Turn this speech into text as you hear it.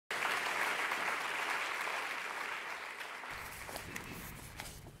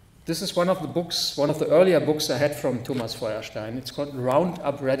This is one of the books, one of the earlier books I had from Thomas Feuerstein. It's called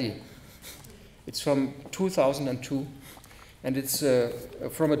Roundup Ready. It's from 2002, and it's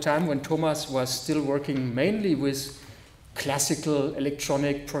from a time when Thomas was still working mainly with classical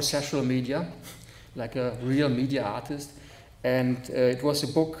electronic processual media, like a real media artist. And it was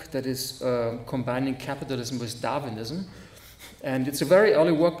a book that is combining capitalism with Darwinism. And it's a very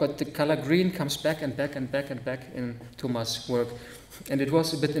early work, but the color green comes back and back and back and back in Thomas' work. And it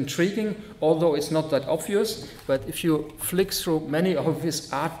was a bit intriguing, although it's not that obvious. But if you flick through many of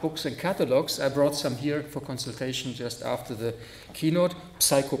his art books and catalogs, I brought some here for consultation just after the keynote,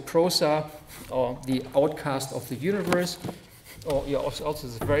 Psychoprosa, or The Outcast of the Universe, or also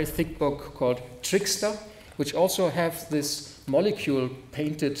this very thick book called Trickster, which also have this molecule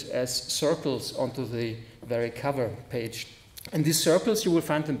painted as circles onto the very cover page. And these circles, you will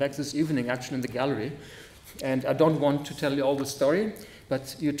find them back this evening, actually, in the gallery. And I don't want to tell you all the story,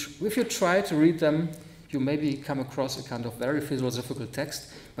 but if you try to read them, you maybe come across a kind of very philosophical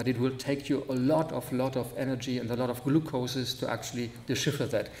text, but it will take you a lot of energy and a lot of glucoses to actually decipher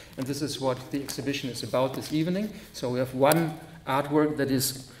that. And this is what the exhibition is about this evening. So we have one artwork that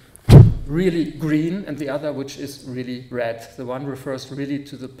is really green, and the other which is really red. The one refers really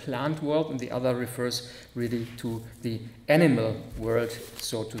to the plant world, and the other refers really to the animal world,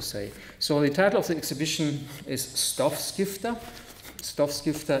 so to say. So the title of the exhibition is Stoffskifter.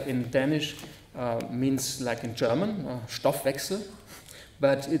 Stoffskifter in Danish means, like in German, Stoffwechsel,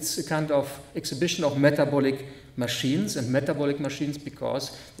 but it's a kind of exhibition of metabolic machines, and metabolic machines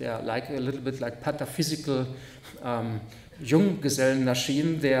because they are like a little bit like pataphysical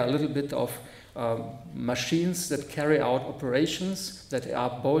Junggesellenmaschinen. They are a little bit of machines that carry out operations that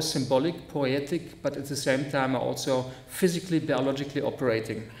are both symbolic, poetic, but at the same time are also physically, biologically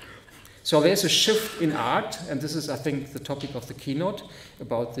operating. So there's a shift in art, and this is, I think, the topic of the keynote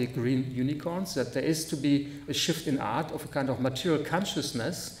about the green unicorns, that there is to be a shift in art of a kind of material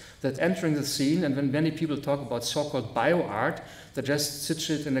consciousness that's entering the scene. And when many people talk about so-called bio-art, they just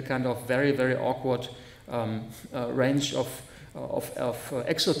situate in a kind of very, very awkward range of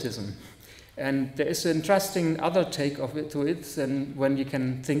exotism. And there is an interesting other take of it to it than when you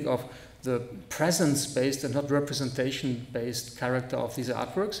can think of the presence-based and not representation-based character of these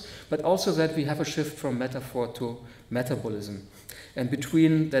artworks, but also that we have a shift from metaphor to metabolism. And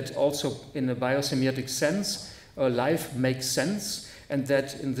between that also in a biosemiotic sense, life makes sense, and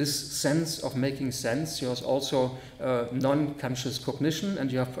that in this sense of making sense, you have also non-conscious cognition,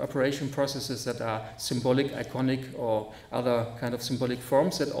 and you have operation processes that are symbolic, iconic, or other kind of symbolic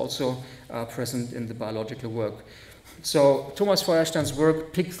forms that also are present in the biological work. So Thomas Feuerstein's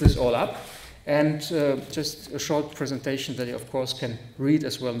work picks this all up, and just a short presentation that you, of course, can read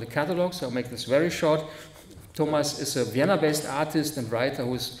as well in the catalog, so I'll make this very short. Thomas is a Vienna-based artist and writer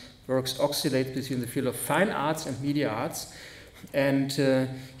whose works oscillate between the field of fine arts and media arts. And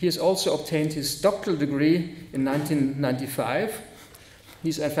he has also obtained his doctoral degree in 1995.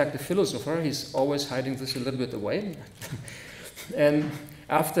 He's, in fact, a philosopher. He's always hiding this a little bit away. And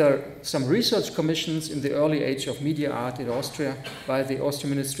after some research commissions in the early age of media art in Austria by the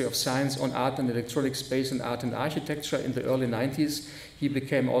Austrian Ministry of Science on art and electronic space and art and architecture in the early 90s, he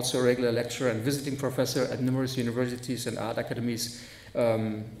became also a regular lecturer and visiting professor at numerous universities and art academies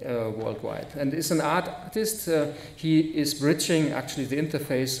worldwide. And as an artist, he is bridging actually the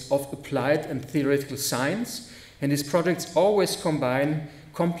interface of applied and theoretical science, and his projects always combine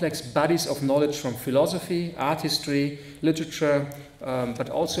complex bodies of knowledge from philosophy, art history, literature, but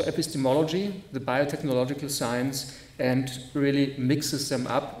also epistemology, the biotechnological science, and really mixes them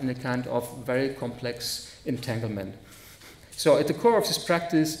up in a kind of very complex entanglement. So at the core of this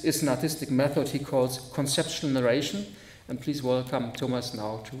practice is an artistic method he calls conceptual narration. And please welcome Thomas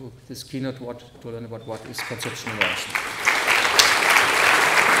now to this keynote to learn about what is conceptual narration.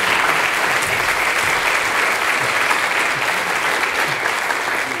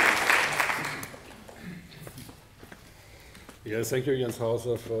 Yes, thank you, Jens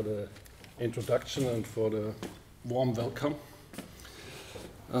Hauser, for the introduction and for the warm welcome.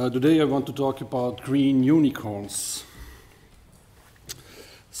 Today I want to talk about green unicorns.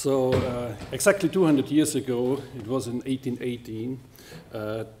 So exactly 200 years ago, it was in 1818,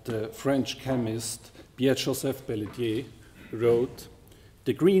 the French chemist Pierre-Joseph Pelletier wrote,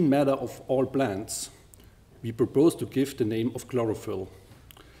 "The green matter of all plants, we propose to give the name of chlorophyll.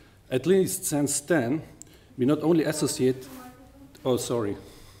 At least since then, we not only associate..." Oh, sorry.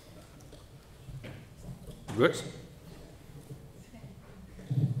 It works?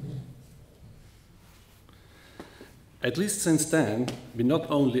 At least since then, we not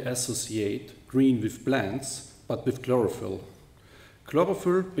only associate green with plants, but with chlorophyll.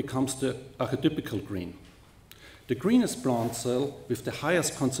 chlorophyll becomes the archetypical green. The greenest plant cell with the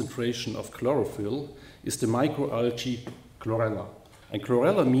highest concentration of chlorophyll is the microalgae chlorella. And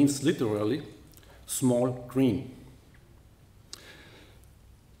chlorella means literally small green.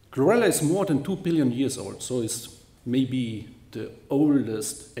 Chlorella is more than 2 billion years old, so it's maybe the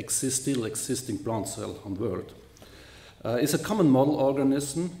oldest still existing plant cell on the world. It's a common model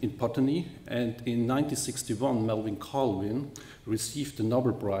organism in botany, and in 1961 Melvin Calvin received the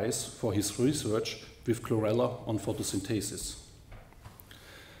Nobel Prize for his research with chlorella on photosynthesis.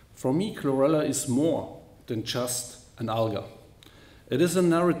 For me, chlorella is more than just an alga. It is a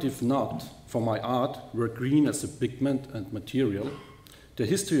narrative nod for my art where green as a pigment and material, the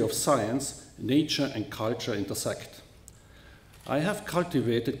history of science, nature and culture intersect. I have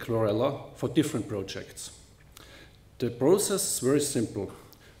cultivated chlorella for different projects. The process is very simple.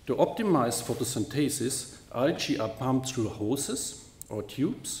 To optimize photosynthesis, algae are pumped through hoses or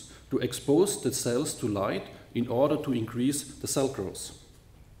tubes to expose the cells to light in order to increase the cell growth.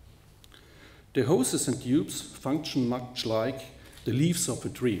 The hoses and tubes function much like the leaves of a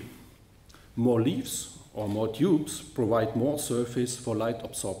tree. More leaves or more tubes provide more surface for light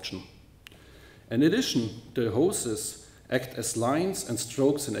absorption. In addition, the hoses act as lines and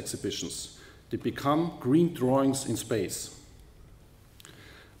strokes in exhibitions. They become green drawings in space.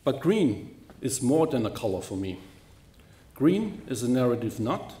 But green is more than a color for me. Green is a narrative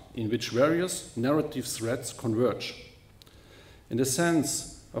knot in which various narrative threads converge. In the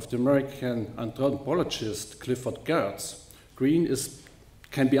sense of the American anthropologist Clifford Geertz, green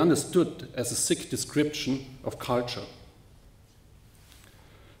can be understood as a thick description of culture.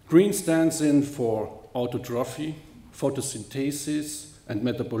 Green stands in for autotrophy, photosynthesis, and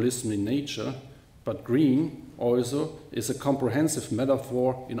metabolism in nature, but green also is a comprehensive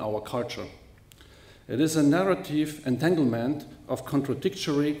metaphor in our culture. It is a narrative entanglement of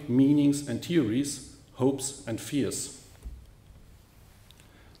contradictory meanings and theories, hopes and fears.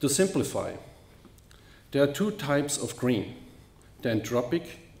 To simplify, there are two types of green, the entropic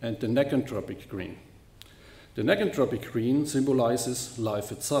and the negentropic green. The negentropic green symbolizes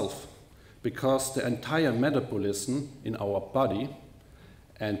life itself, because the entire metabolism in our body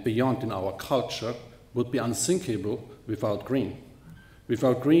and beyond in our culture would be unthinkable without green.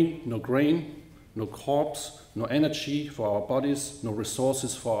 Without green, no grain, no crops, no energy for our bodies, no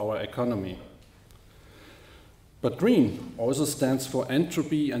resources for our economy. But green also stands for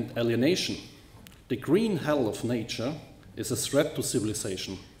entropy and alienation. The green hell of nature is a threat to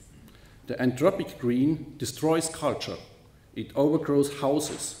civilization. The entropic green destroys culture. It overgrows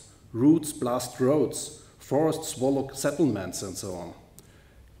houses, roots blast roads, forests swallow settlements, and so on.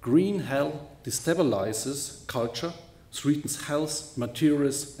 Green hell destabilizes culture, threatens health,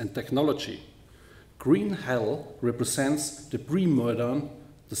 materials, and technology. Green hell represents the pre-modern,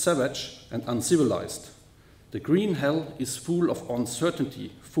 the savage, and uncivilized. The green hell is full of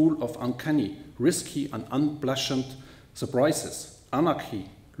uncertainty, full of uncanny, risky, and unpleasant surprises, anarchy,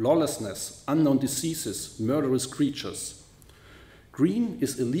 lawlessness, unknown diseases, murderous creatures. Green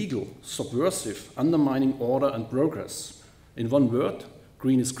is illegal, subversive, undermining order and progress. In one word,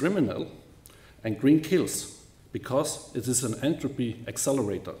 green is criminal, and green kills, because it is an entropy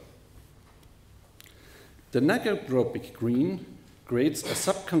accelerator. The negentropic green creates a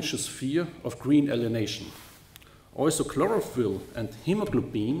subconscious fear of green alienation. Also, chlorophyll and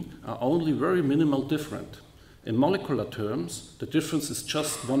hemoglobin are only very minimal different. In molecular terms, the difference is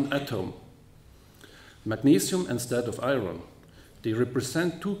just one atom. Magnesium instead of iron. They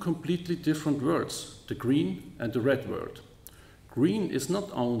represent two completely different worlds, the green and the red world. Green is not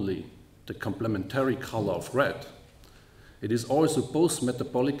only the complementary color of red, it is also both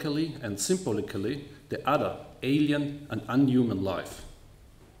metabolically and symbolically the other, alien and unhuman life.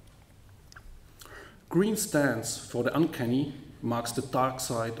 Green stands for the uncanny, marks the dark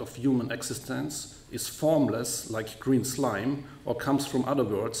side of human existence, is formless like green slime, or comes from other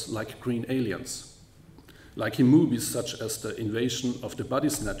worlds like green aliens. Like in movies such as The Invasion of the Body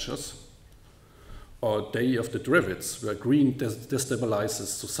Snatchers or Day of the Druids, where green destabilizes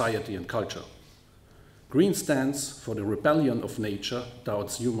society and culture. Green stands for the rebellion of nature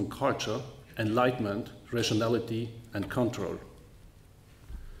towards human culture, enlightenment, rationality, and control.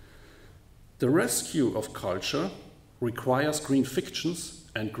 The rescue of culture requires green fictions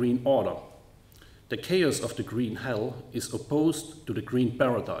and green order. The chaos of the green hell is opposed to the green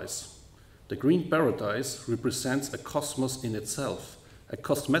paradise. The green paradise represents a cosmos in itself, a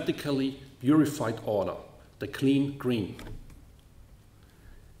cosmetically purified order, the clean green.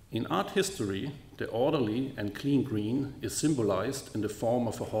 In art history, the orderly and clean green is symbolized in the form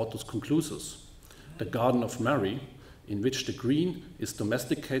of a hortus conclusus, the Garden of Mary, in which the green is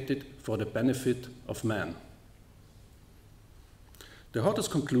domesticated for the benefit of man. The Hortus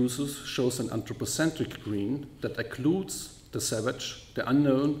conclusus shows an anthropocentric green that includes the savage, the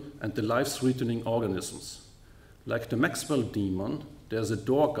unknown, and the life-threatening organisms. Like the Maxwell demon, there's a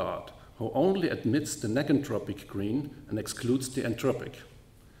door guard who only admits the negentropic green and excludes the entropic.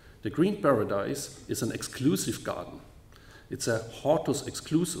 The green paradise is an exclusive garden. It's a hortus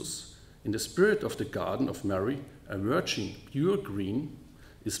exclusus. In the spirit of the Garden of Mary, a virgin, pure green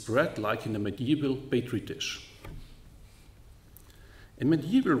is bred like in a medieval petri dish. In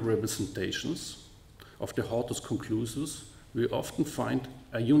medieval representations of the Hortus conclusus, we often find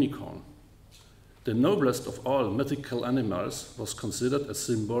a unicorn. The noblest of all mythical animals was considered a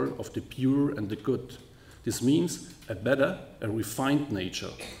symbol of the pure and the good. This means a better, a refined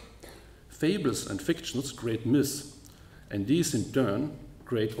nature. Fables and fictions create myths, and these in turn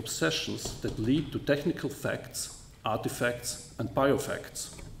create obsessions that lead to technical facts, artifacts, and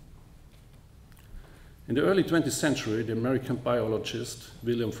biofacts. In the early 20th century, the American biologist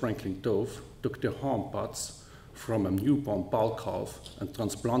William Franklin Dove took the horn parts from a newborn bull calf and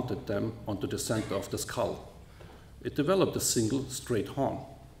transplanted them onto the center of the skull. It developed a single straight horn.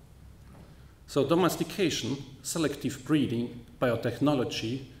 So domestication, selective breeding,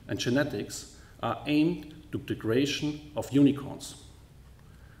 biotechnology, and genetics are aimed to the creation of unicorns.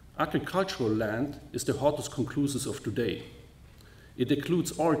 Agricultural land is the Hortus conclusus of today. It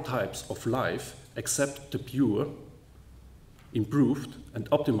includes all types of life except the pure, improved, and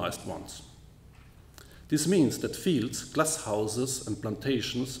optimized ones. This means that fields, glasshouses, and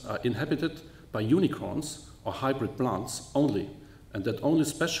plantations are inhabited by unicorns or hybrid plants only, and that only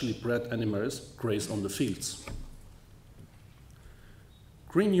specially bred animals graze on the fields.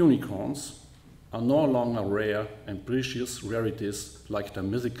 Green unicorns are no longer rare and precious rarities like their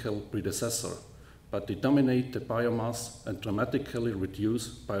mythical predecessor, but they dominate the biomass and dramatically reduce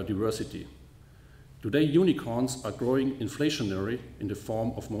biodiversity. Today, unicorns are growing inflationary in the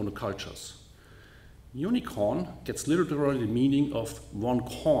form of monocultures. Unicorn gets literally the meaning of one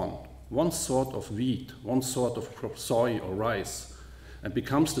corn, one sort of wheat, one sort of crop, soy or rice, and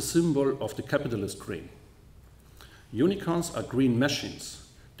becomes the symbol of the capitalist grain. Unicorns are green machines.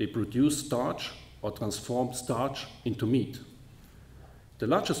 They produce starch or transform starch into meat. The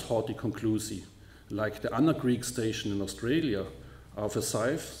largest horticonclusi, like the Anna Creek station in Australia, are of a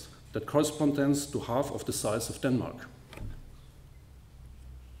size that corresponds to half of the size of Denmark.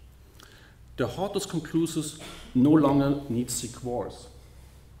 The Hortus conclusus no longer needs sequoias.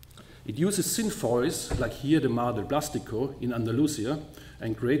 It uses cinfoils, like here the Mar del Plástico in Andalusia,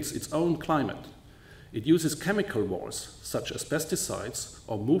 and creates its own climate. It uses chemical walls, such as pesticides,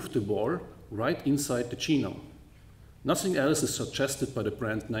 or move the wall right inside the genome. Nothing else is suggested by the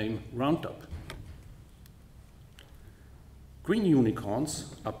brand name Roundup. Green unicorns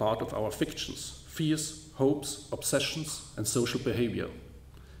are part of our fictions, fears, hopes, obsessions, and social behavior.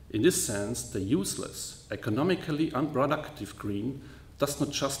 In this sense, the useless, economically unproductive green does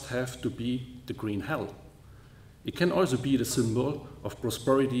not just have to be the green hell. It can also be the symbol of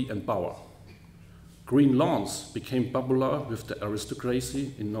prosperity and power. Green lawns became popular with the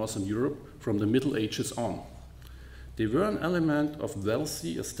aristocracy in Northern Europe from the Middle Ages on. They were an element of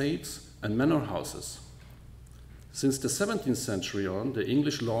wealthy estates and manor houses. Since the 17th century on, the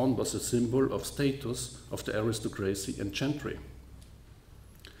English lawn was a symbol of status of the aristocracy and gentry.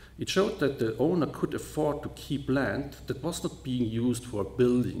 It showed that the owner could afford to keep land that was not being used for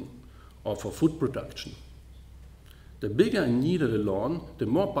building or for food production. The bigger and neater the lawn, the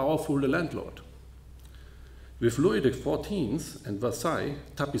more powerful the landlord. With Louis XIV and Versailles,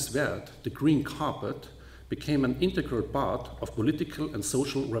 tapis vert, the green carpet, became an integral part of political and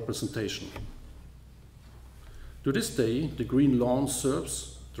social representation. To this day, the green lawn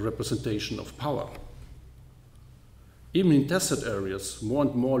serves the representation of power. Even in desert areas, more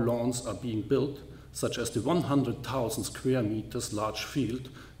and more lawns are being built, such as the 100,000 square meters large field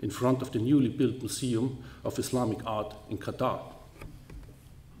in front of the newly built Museum of Islamic Art in Qatar.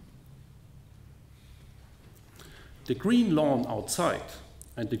 The green lawn outside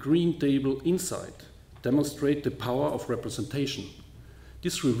and the green table inside demonstrate the power of representation.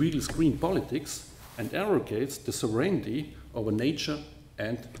 This reveals green politics and arrogates the sovereignty over nature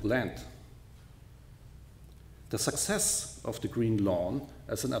and land. The success of the green lawn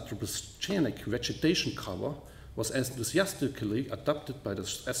as an anthropogenic vegetation cover was enthusiastically adopted by the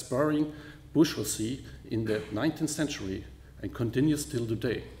aspiring bourgeoisie in the 19th century and continues till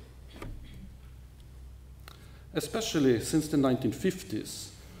today. Especially since the 1950s,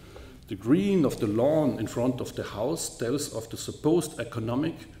 the green of the lawn in front of the house tells of the supposed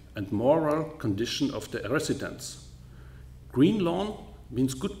economic and moral condition of the residents. Green lawn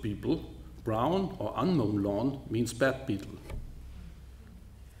means good people, brown or unmown lawn means bad people.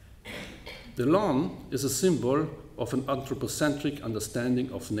 The lawn is a symbol of an anthropocentric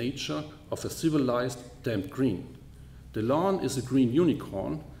understanding of nature, of a civilized damp green. The lawn is a green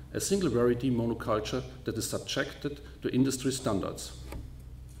unicorn, a single variety monoculture that is subjected to industry standards.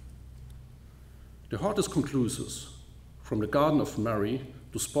 The hortus conclusus, from the Garden of Mary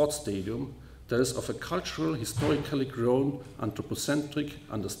to Sports Stadium, there is of a cultural, historically grown anthropocentric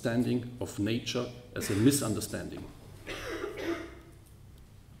understanding of nature as a misunderstanding.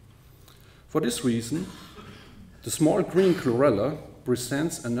 For this reason, the small green chlorella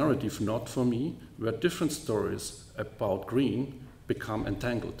presents a narrative knot for me where different stories about green become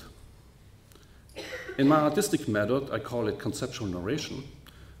entangled. In my artistic method, I call it conceptual narration.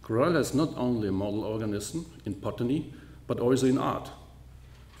 Chlorella is not only a model organism in botany, but also in art.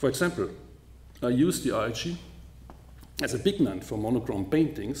 For example, I use the algae as a pigment for monochrome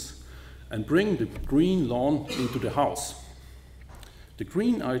paintings and bring the green lawn into the house. The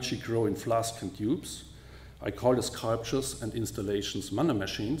green algae grow in flasks and tubes. I call the sculptures and installations mana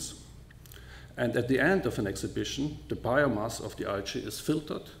machines. And at the end of an exhibition, the biomass of the algae is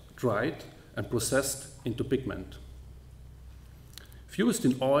filtered, dried, and processed into pigment. Fused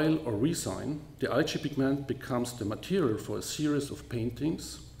in oil or resin, the algae pigment becomes the material for a series of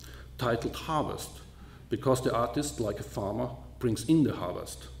paintings titled Harvest, because the artist, like a farmer, brings in the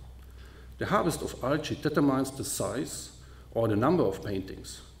harvest. The harvest of algae determines the size or the number of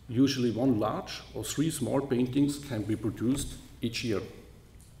paintings. Usually one large or 3 small paintings can be produced each year.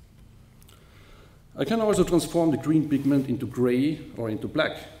 I can also transform the green pigment into gray or into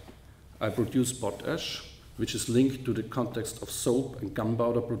black. I produce potash, which is linked to the context of soap and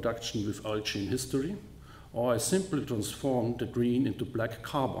gunpowder production with algae in history, or I simply transform the green into black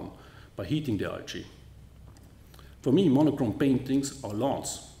carbon by heating the algae. For me, monochrome paintings are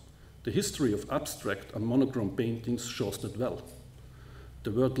lawns. The history of abstract and monochrome paintings shows that well.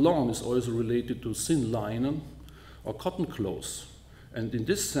 The word lawn is also related to thin linen or cotton cloth, and in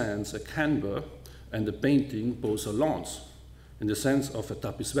this sense, a canvas and a painting both are lawns, in the sense of a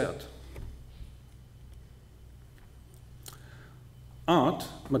tapis vert. Art,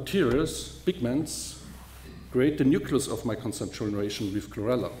 materials, pigments create the nucleus of my conceptual narration with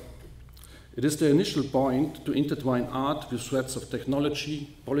chlorella. It is the initial point to intertwine art with threads of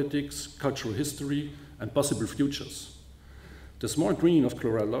technology, politics, cultural history, and possible futures. The small green of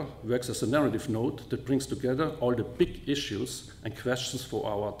chlorella works as a narrative node that brings together all the big issues and questions for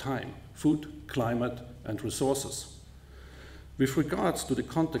our time: food, climate, and resources. With regards to the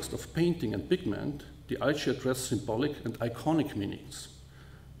context of painting and pigment, the algae address symbolic and iconic meanings.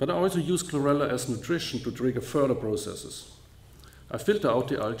 But I also use chlorella as nutrition to trigger further processes. I filter out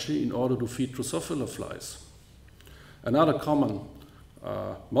the algae in order to feed Drosophila flies, another common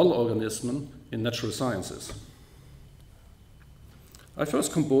model organism in natural sciences. I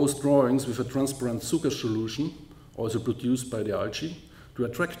first composed drawings with a transparent sugar solution, also produced by the algae, to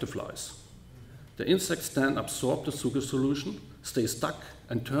attract the flies. The insects then absorb the sugar solution, stay stuck,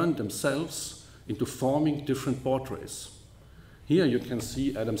 and turn themselves into forming different portraits. Here you can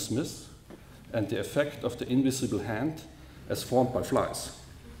see Adam Smith and the effect of the invisible hand as formed by flies.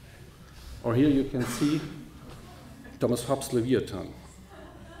 Or here you can see Thomas Hobbes' Leviathan.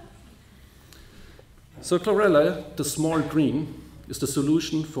 So chlorella, the small green, is the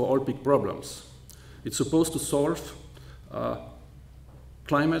solution for all big problems. It's supposed to solve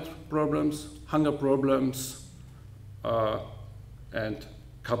climate problems, hunger problems, and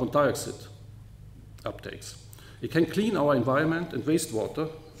carbon dioxide uptakes. It can clean our environment and wastewater,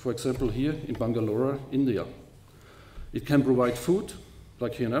 for example here in Bangalore, India. It can provide food,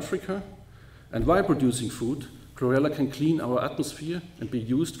 like here in Africa, and while producing food, chlorella can clean our atmosphere and be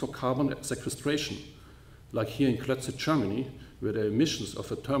used for carbon sequestration, like here in Klötze, Germany, where the emissions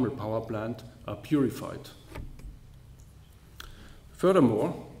of a thermal power plant are purified.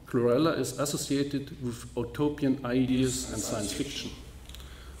 Furthermore, chlorella is associated with utopian ideas and science fiction.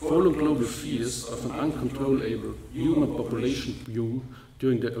 Following global fears of an uncontrollable human population boom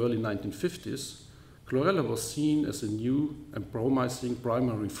during the early 1950s, chlorella was seen as a new and promising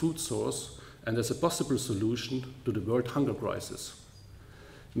primary food source and as a possible solution to the world hunger crisis.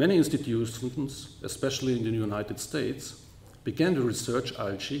 Many institutions, especially in the United States, began to research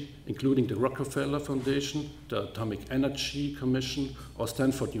algae, including the Rockefeller Foundation, the Atomic Energy Commission, or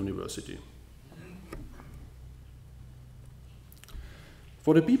Stanford University.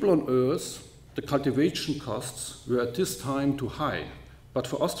 For the people on Earth, the cultivation costs were at this time too high, but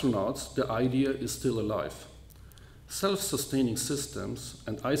for astronauts, the idea is still alive. Self-sustaining systems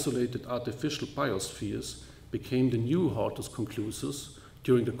and isolated artificial biospheres became the new hortus conclusus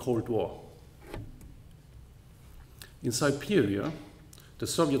during the Cold War. In Siberia, the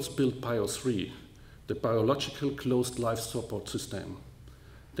Soviets built BIO-3, the biological closed life support system.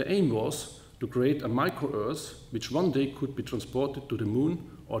 The aim was to create a micro-Earth which one day could be transported to the moon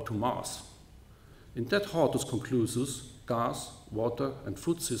or to Mars. In that hortus conclusus, gas, water, and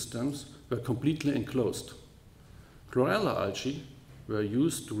food systems were completely enclosed. Chlorella algae were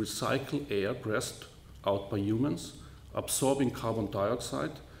used to recycle air breathed out by humans, absorbing carbon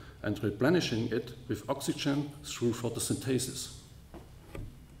dioxide and replenishing it with oxygen through photosynthesis.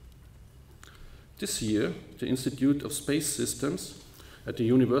 This year, the Institute of Space Systems at the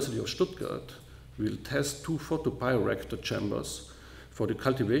University of Stuttgart will test 2 photobioreactor chambers for the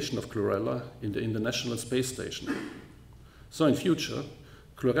cultivation of chlorella in the International Space Station. So in future,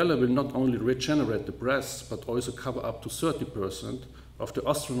 chlorella will not only regenerate the breaths, but also cover up to 30% of the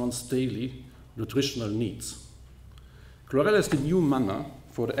astronauts' daily nutritional needs. Chlorella is the new manna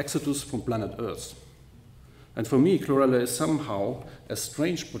for the exodus from planet Earth. And for me, chlorella is somehow a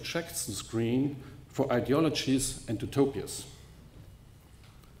strange projection screen for ideologies and utopias.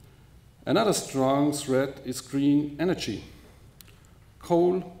 Another strong thread is green energy.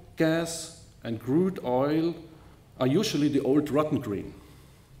 Coal, gas, and crude oil are usually the old rotten green.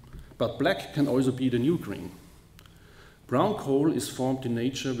 But black can also be the new green. Brown coal is formed in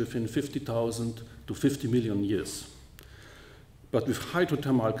nature within 50,000 to 50 million years, but with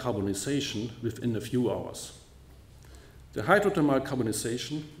hydrothermal carbonization within a few hours. The hydrothermal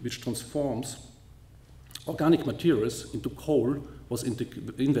carbonization, which transforms organic materials into coal, was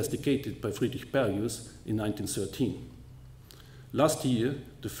investigated by Friedrich Bergius in 1913. Last year,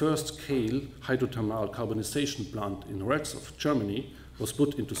 the first scale hydrothermal carbonization plant in Rexov, Germany, was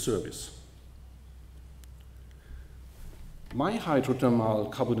put into service. My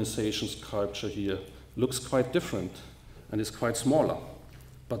hydrothermal carbonization sculpture here looks quite different and is quite smaller.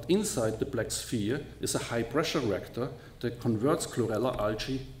 But inside the black sphere is a high-pressure reactor that converts chlorella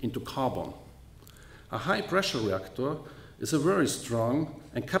algae into carbon. A high-pressure reactor is a very strong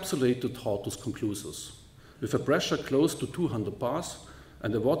encapsulated hortus conclusus, with a pressure close to 200 bars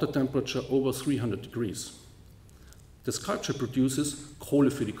and a water temperature over 300 degrees. The sculpture produces Kohle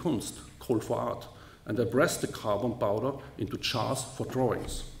für die Kunst, coal for art, and I press the carbon powder into jars for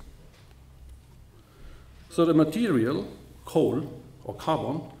drawings. So the material, coal or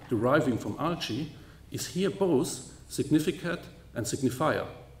carbon, deriving from algae, is here both significant and signifier.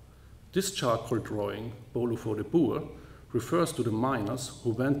 This charcoal drawing, Bolo for the Boer, refers to the miners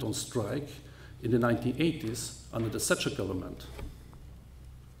who went on strike in the 1980s under the Thatcher government.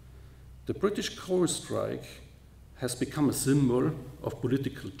 The British coal strike has become a symbol of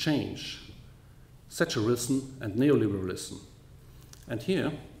political change, Thatcherism and neoliberalism. And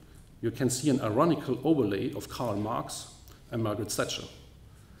here you can see an ironical overlay of Karl Marx and Margaret Thatcher.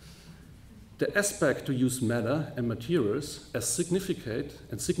 The aspect to use matter and materials as significate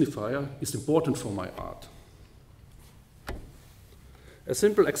and signifier is important for my art. A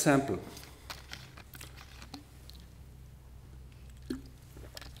simple example.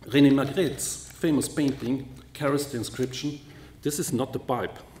 René Magritte's famous painting carries the inscription, "This is not a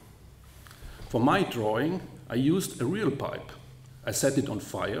pipe." For my drawing, I used a real pipe. I set it on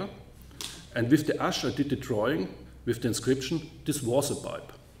fire, and with the ash I did the drawing with the inscription, "This was a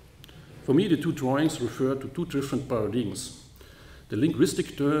pipe." For me, the two drawings refer to two different paradigms, the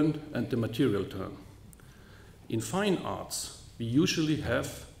linguistic turn and the material turn. In fine arts, we usually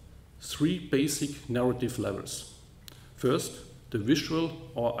have three basic narrative levels. First, the visual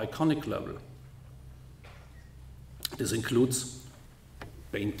or iconic level. This includes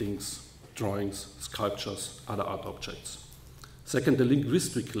paintings, drawings, sculptures, other art objects. Second, the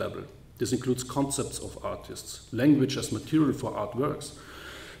linguistic level. This includes concepts of artists, language as material for artworks,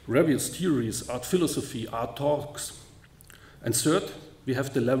 various theories, art philosophy, art talks. And third, we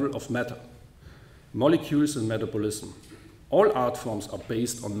have the level of matter, molecules and metabolism. All art forms are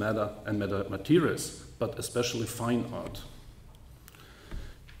based on matter and matter materials, but especially fine art.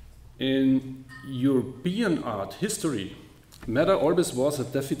 In European art history, matter always was a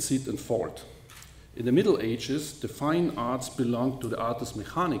deficit and fault. In the Middle Ages, the fine arts belonged to the artes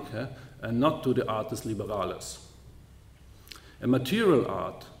mechanica and not to the artes liberales. A material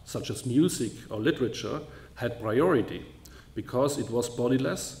art, such as music or literature, had priority because it was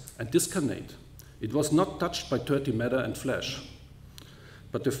bodiless and discarnate. It was not touched by dirty matter and flesh.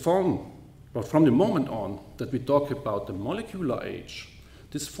 But from the moment on that we talk about the molecular age,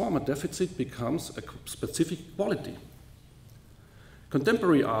 this former deficit becomes a specific quality.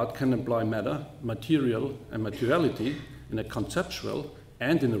 Contemporary art can imply matter, material, and materiality in a conceptual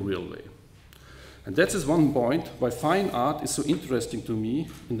and in a real way. And that is one point why fine art is so interesting to me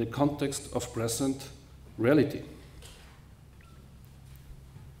in the context of present reality.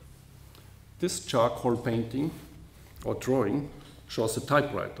 This charcoal painting or drawing shows a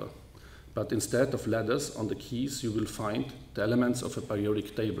typewriter, but instead of letters on the keys, you will find the elements of a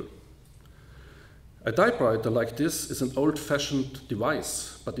periodic table. A typewriter like this is an old-fashioned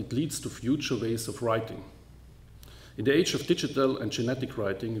device, but it leads to future ways of writing. In the age of digital and genetic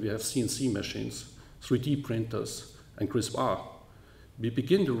writing, we have CNC machines, 3D printers, and CRISPR. We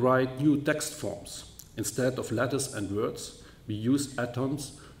begin to write new text forms. Instead of letters and words, we use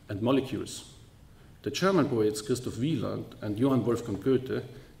atoms and molecules. The German poets Christoph Wieland and Johann Wolfgang Goethe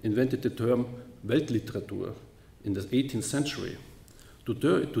invented the term Weltliteratur in the 18th century.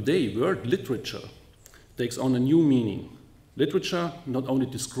 Today, world literature takes on a new meaning. Literature not only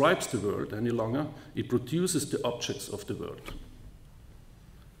describes the world any longer, it produces the objects of the world.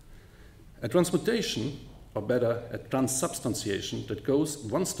 A transmutation, or better, a transubstantiation that goes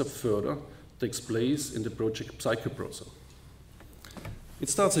one step further takes place in the project Psychoprosa. It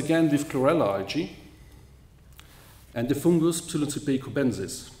starts again with chlorella algae and the fungus Psilocybe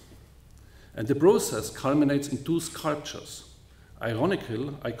cubensis. And the process culminates in two sculptures.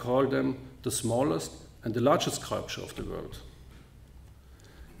 Ironically, I call them the smallest and the largest sculpture of the world.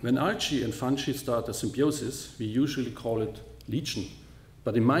 When algae and fungi start a symbiosis, we usually call it legion.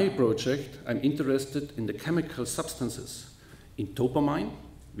 But in my project, I'm interested in the chemical substances, in dopamine,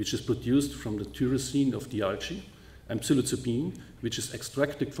 which is produced from the tyrosine of the algae, and psilocybin, which is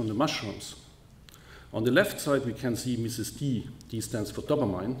extracted from the mushrooms. On the left side, we can see Mrs. D. D stands for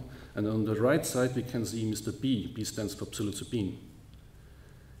dopamine, and on the right side, we can see Mr. B. B stands for psilocybin.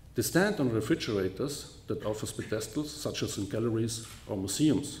 They stand on refrigerators that offers pedestals, such as in galleries or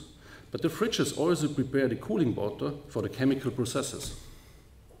museums. But the fridges also prepare the cooling water for the chemical processes.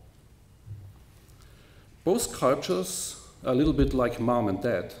 Both sculptures are a little bit like mom and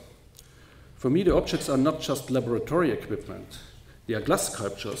dad. For me, the objects are not just laboratory equipment. They are glass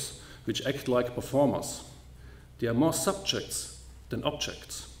sculptures which act like performers. They are more subjects than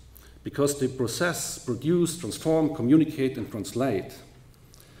objects because they process, produce, transform, communicate, and translate.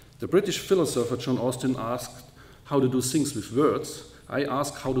 The British philosopher John Austin asked how to do things with words. I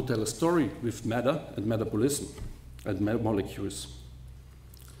ask how to tell a story with matter and metabolism and molecules.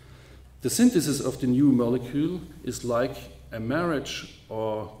 The synthesis of the new molecule is like a marriage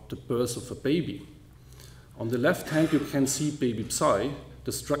or the birth of a baby. On the left hand, you can see baby Psi,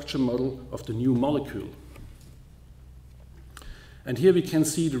 the structure model of the new molecule. And here we can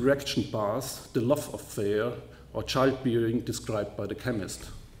see the reaction path, the love affair or childbearing described by the chemist.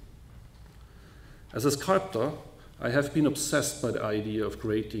 As a sculptor, I have been obsessed by the idea of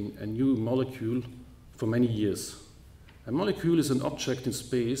creating a new molecule for many years. A molecule is an object in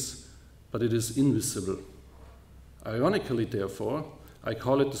space, but it is invisible. Ironically, therefore, I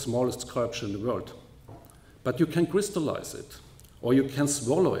call it the smallest sculpture in the world. But you can crystallize it, or you can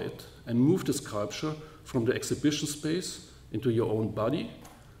swallow it and move the sculpture from the exhibition space into your own body,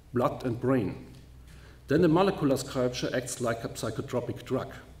 blood, and brain. Then the molecular sculpture acts like a psychotropic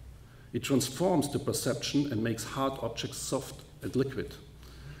drug. It transforms the perception and makes hard objects soft and liquid.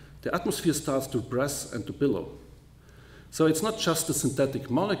 The atmosphere starts to press and to billow. So it's not just a synthetic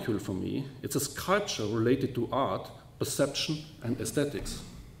molecule for me, it's a sculpture related to art, perception, and aesthetics.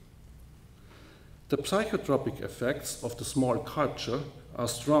 The psychotropic effects of the small sculpture are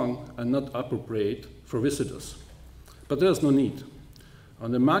strong and not appropriate for visitors. But there's no need.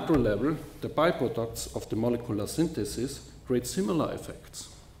 On the macro level, the byproducts of the molecular synthesis create similar effects.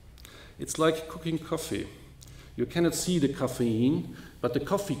 It's like cooking coffee. You cannot see the caffeine, but the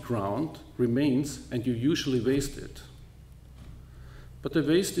coffee ground remains and you usually waste it. But the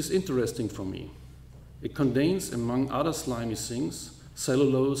waste is interesting for me. It contains, among other slimy things,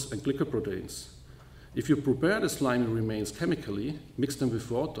 cellulose and glycoproteins. If you prepare the slimy remains chemically, mix them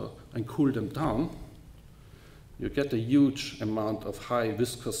with water, and cool them down, you get a huge amount of high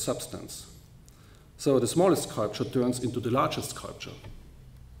viscous substance. So the smallest sculpture turns into the largest sculpture.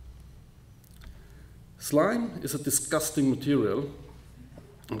 Slime is a disgusting material,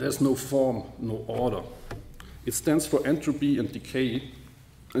 and there's no form, no order. It stands for entropy and decay,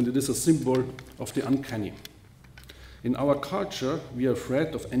 and it is a symbol of the uncanny. In our culture, we are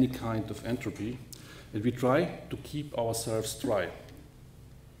afraid of any kind of entropy, and we try to keep ourselves dry.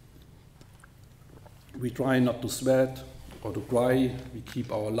 We try not to sweat or to cry. We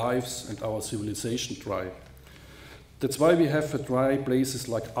keep our lives and our civilization dry. That's why we have dry places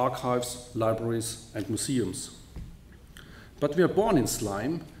like archives, libraries, and museums. But we are born in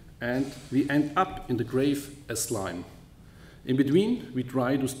slime, and we end up in the grave as slime. In between, we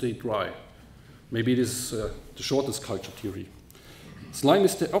try to stay dry. Maybe it is the shortest culture theory. Slime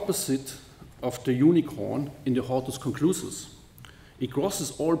is the opposite of the unicorn in the hortus conclusus. It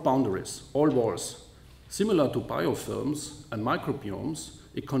crosses all boundaries, all walls. Similar to biofilms and microbiomes,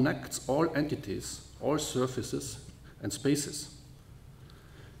 it connects all entities, all surfaces and spaces.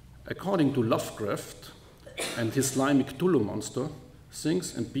 According to Lovecraft and his slimy Cthulhu monster,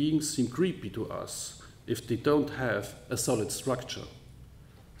 things and beings seem creepy to us if they don't have a solid structure.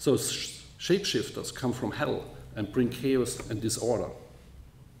 So shapeshifters come from hell and bring chaos and disorder.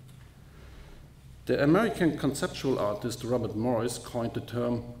 The American conceptual artist Robert Morris coined the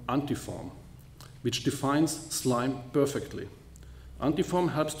term antiform, which defines slime perfectly.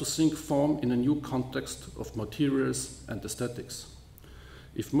 Antiform helps to think form in a new context of materials and aesthetics.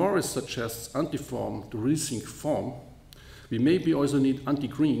 If Morris suggests antiform to rethink form, we maybe also need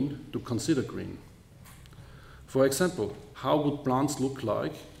anti-green to consider green. For example, how would plants look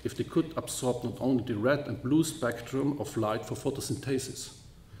like if they could absorb not only the red and blue spectrum of light for photosynthesis?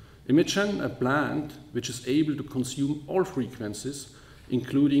 Imagine a plant which is able to consume all frequencies,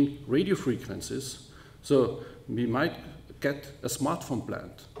 including radio frequencies. So we might get a smartphone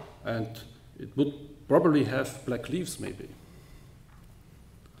plant, and it would probably have black leaves maybe.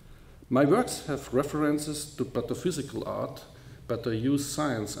 My works have references to pataphysical art, but I use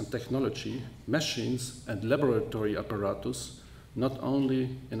science and technology, machines and laboratory apparatus, not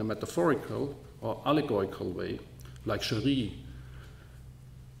only in a metaphorical or allegorical way, like Chery,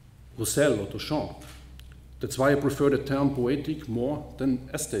 Roussel or Duchamp. That's why I prefer the term poetic more than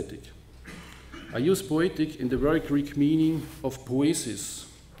aesthetic. I use poetic in the very Greek meaning of poesis,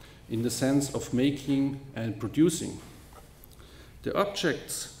 in the sense of making and producing. The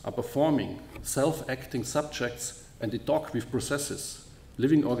objects are performing, self-acting subjects, and they talk with processes,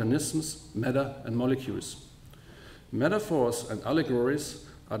 living organisms, matter and molecules. Metaphors and allegories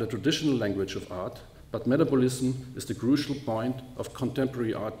are the traditional language of art, but metabolism is the crucial point of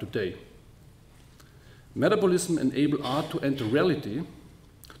contemporary art today. Metabolism enables art to enter reality,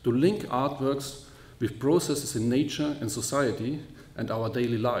 to link artworks with processes in nature and society and our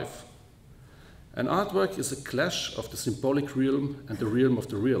daily life. An artwork is a clash of the symbolic realm and the realm of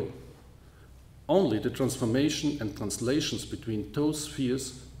the real. Only the transformation and translations between those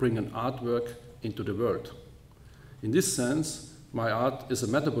spheres bring an artwork into the world. In this sense, my art is a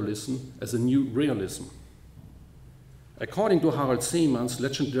metabolism as a new realism. According to Harald Seemann's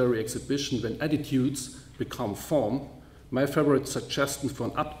legendary exhibition, When Attitudes Become Form, my favorite suggestion for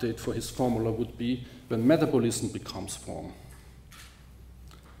an update for his formula would be When Metabolism Becomes Form.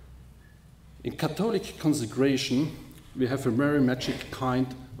 In Catholic consecration, we have a very magic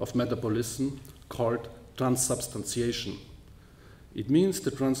kind of metabolism called transubstantiation. It means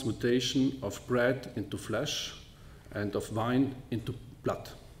the transmutation of bread into flesh and of wine into blood.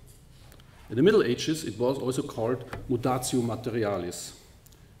 In the Middle Ages, it was also called mutatio materialis.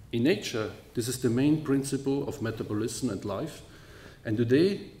 In nature, this is the main principle of metabolism and life, and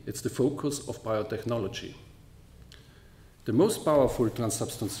today it's the focus of biotechnology. The most powerful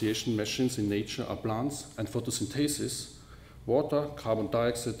transubstantiation machines in nature are plants and photosynthesis. Water, carbon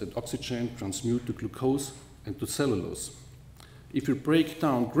dioxide, and oxygen transmute to glucose and to cellulose. If you break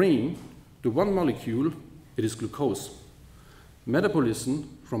down green to one molecule, it is glucose.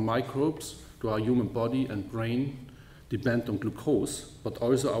 Metabolism, from microbes to our human body and brain, depend on glucose, but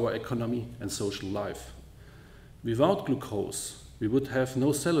also our economy and social life. Without glucose, we would have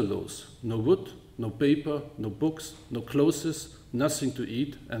no cellulose, no wood, no paper, no books, no clothes, nothing to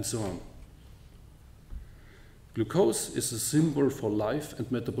eat, and so on. Glucose is a symbol for life and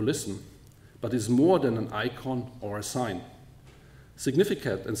metabolism, but is more than an icon or a sign.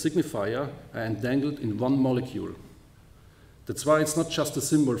 Significant and signifier are entangled in one molecule. That's why it's not just a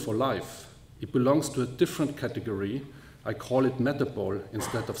symbol for life. It belongs to a different category. I call it metabol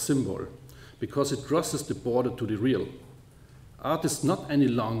instead of symbol, because it crosses the border to the real. Art is not any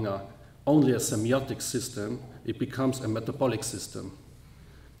longer only a semiotic system, it becomes a metabolic system.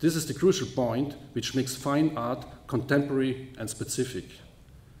 This is the crucial point which makes fine art contemporary and specific.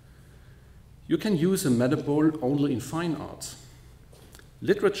 You can use a metabol only in fine arts.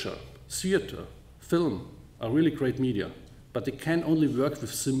 Literature, theater, film are really great media, but they can only work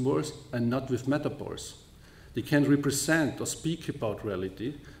with symbols and not with metabols. They can represent or speak about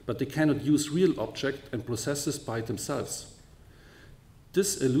reality, but they cannot use real objects and processes by themselves.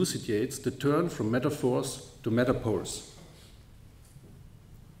 This elucidates the turn from metaphors to metaphors.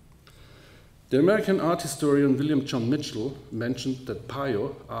 The American art historian William John Mitchell mentioned that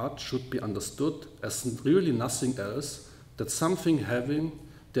bio art should be understood as really nothing else than something having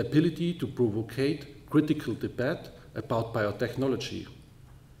the ability to provocate critical debate about biotechnology.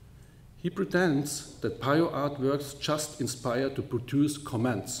 He pretends that bio-artworks just inspire to produce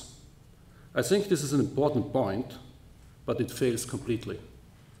comments. I think this is an important point, but it fails completely.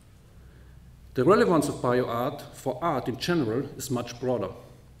 The relevance of bio-art for art in general is much broader.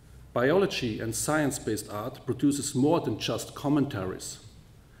 Biology and science-based art produces more than just commentaries.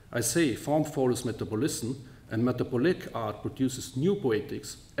 I say form follows metabolism, and metabolic art produces new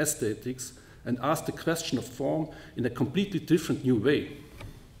poetics, aesthetics, and asks the question of form in a completely different new way.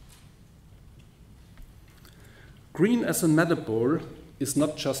 Green as a metabole is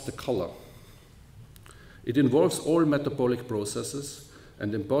not just a color. It involves all metabolic processes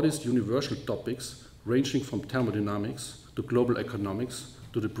and embodies universal topics ranging from thermodynamics to global economics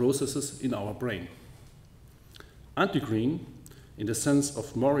to the processes in our brain. Anti-green, in the sense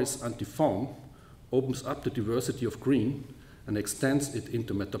of Morris' anti-form, opens up the diversity of green and extends it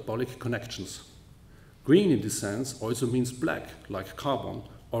into metabolic connections. Green in this sense also means black, like carbon,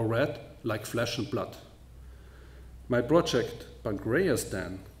 or red, like flesh and blood. My project, Pancreas,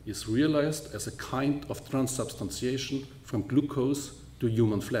 then, is realized as a kind of transubstantiation from glucose to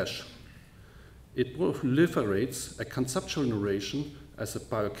human flesh. It proliferates a conceptual narration as a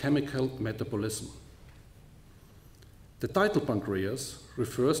biochemical metabolism. The title pancreas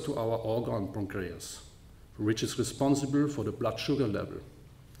refers to our organ pancreas, which is responsible for the blood sugar level.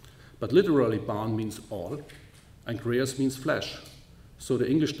 But literally pan means all, and creas means flesh, so the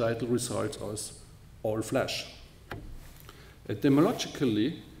English title results as all flesh.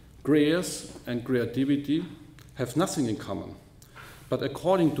 Etymologically, creas and creativity have nothing in common, but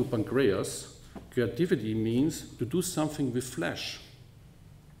according to Pancreas, creativity means to do something with flesh,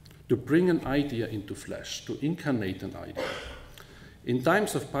 to bring an idea into flesh, to incarnate an idea. In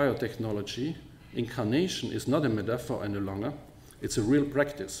times of biotechnology, incarnation is not a metaphor any longer, it's a real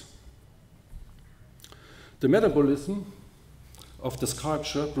practice. The metabolism of the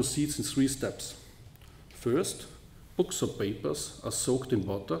sculpture proceeds in 3 steps. First, books or papers are soaked in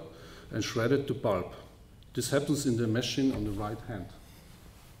water and shredded to pulp. This happens in the machine on the right hand.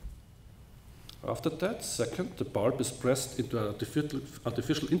 After that, second, the pulp is pressed into an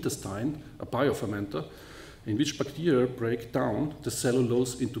artificial intestine, a biofermenter, in which bacteria break down the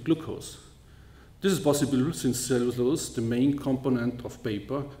cellulose into glucose. This is possible since cellulose, the main component of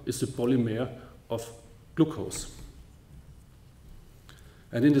paper, is the polymer of glucose.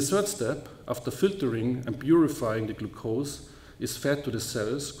 And in the third step, after filtering and purifying the glucose, is fed to the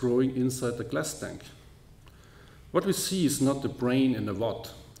cells growing inside the glass tank. What we see is not the brain in a vat.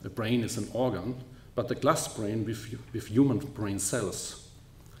 The brain is an organ, but a glass brain with human brain cells.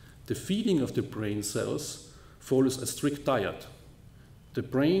 The feeding of the brain cells follows a strict diet. The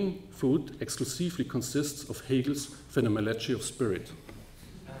brain food exclusively consists of Hegel's phenomenology of spirit.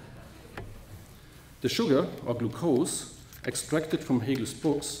 The sugar, or glucose, extracted from Hegel's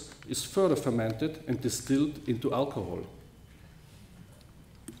books, is further fermented and distilled into alcohol.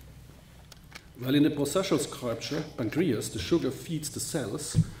 While in the processual sculpture, Pancreas, the sugar feeds the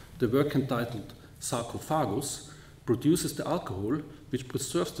cells, the work entitled Sarcophagus produces the alcohol which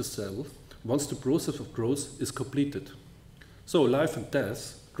preserves the cell once the process of growth is completed. So life and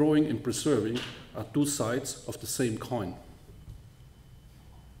death, growing and preserving, are 2 sides of the same coin.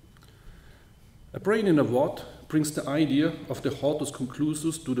 A brain in a vat brings the idea of the hortus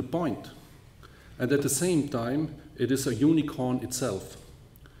conclusus to the point, and at the same time it is a unicorn itself.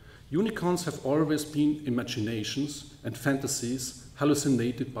 Unicorns have always been imaginations and fantasies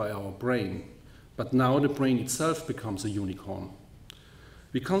hallucinated by our brain, but now the brain itself becomes a unicorn.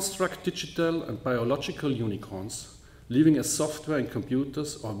 We construct digital and biological unicorns, living as software in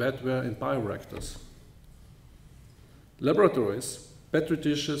computers or wetware in bioreactors. Laboratories, petri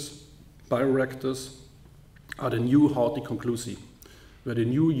dishes, bioreactors are the new horticonclusi, where the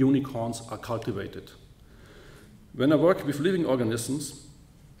new unicorns are cultivated. When I work with living organisms,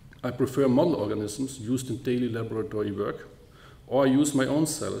 I prefer model organisms used in daily laboratory work, or I use my own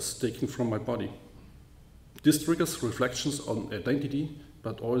cells taken from my body. This triggers reflections on identity,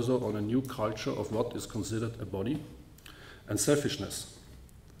 but also on a new culture of what is considered a body, and selfishness.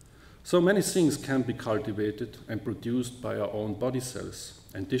 So many things can be cultivated and produced by our own body cells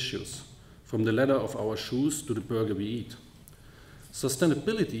and tissues, from the leather of our shoes to the burger we eat.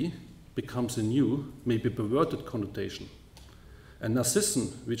 Sustainability becomes a new, maybe perverted connotation. And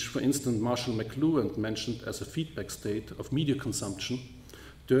narcissism, which for instance Marshall McLuhan mentioned as a feedback state of media consumption,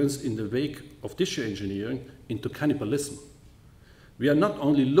 turns in the wake of tissue engineering into cannibalism. We are not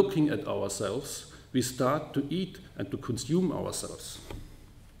only looking at ourselves, we start to eat and to consume ourselves.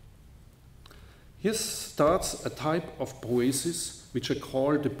 Here starts a type of poesis which I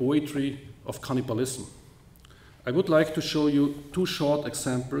call the poetry of cannibalism. I would like to show you two short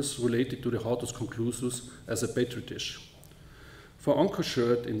examples related to the hortus conclusus as a petri dish. For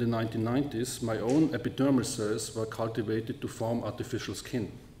oncoshert in the 1990s, my own epidermal cells were cultivated to form artificial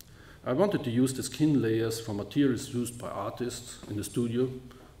skin. I wanted to use the skin layers for materials used by artists in the studio,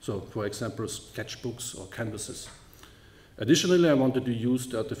 so for example sketchbooks or canvases. Additionally, I wanted to use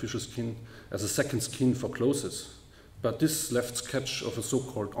the artificial skin as a second skin for clothes, but this left sketch of a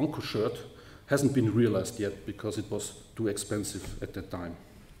so-called oncoshert hasn't been realized yet because it was too expensive at that time.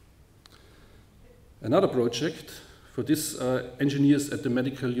 Another project for this engineers at the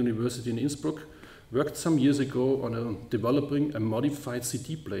Medical University in Innsbruck worked some years ago on developing a modified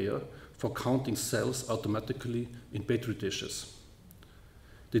CD player for counting cells automatically in petri dishes.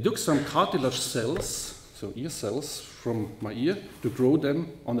 They took some cartilage cells, so ear cells, from my ear to grow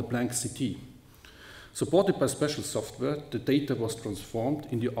them on a blank CT. Supported by special software, the data was transformed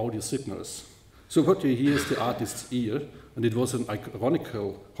into audio signals. So what you hear is the artist's ear, and it was an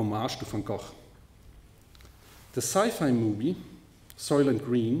ironical homage to Van Gogh. The sci-fi movie, Soylent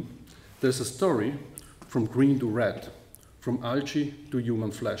Green, there's a story from green to red, from algae to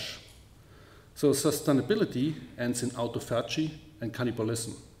human flesh. So sustainability ends in autophagy and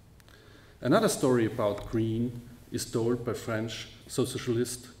cannibalism. Another story about green is told by French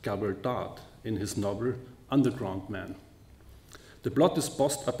socialist Gabriel Dard in his novel Underground Man. The plot is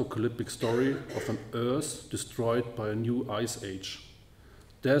post-apocalyptic story of an Earth destroyed by a new ice age.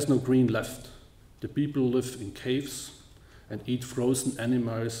 There's no green left. The people live in caves and eat frozen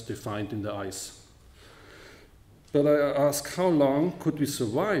animals they find in the ice. But I ask, how long could we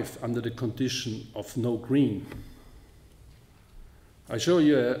survive under the condition of no green? I show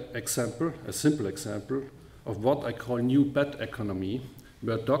you an example, a simple example, of what I call new pet economy,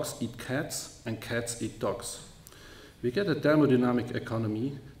 where dogs eat cats and cats eat dogs. We get a thermodynamic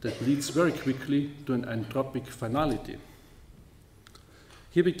economy that leads very quickly to an entropic finality.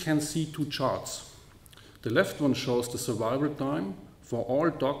 Here we can see two charts. The left one shows the survival time for all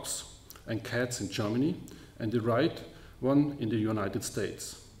dogs and cats in Germany, and the right one in the United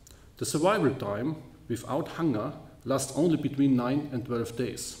States. The survival time without hunger lasts only between 9 and 12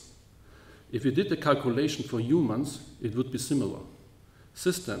 days. If we did a calculation for humans, it would be similar.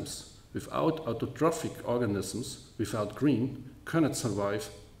 Systems without autotrophic organisms, without green, cannot survive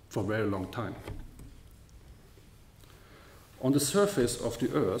for a very long time. On the surface of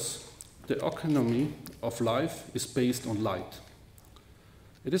the Earth, the economy of life is based on light.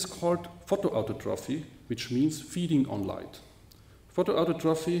 It is called photoautotrophy, which means feeding on light.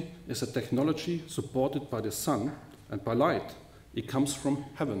 Photoautotrophy is a technology supported by the sun and by light. It comes from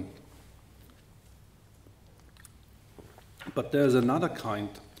heaven. But there is another kind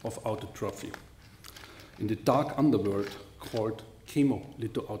of autotrophy in the dark underworld called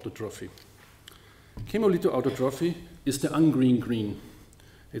chemolithoautotrophy. Chemolithoautotrophy is the ungreen green.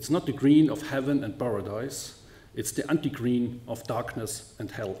 It's not the green of heaven and paradise, it's the anti-green of darkness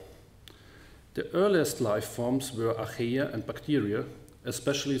and hell. The earliest life forms were archaea and bacteria,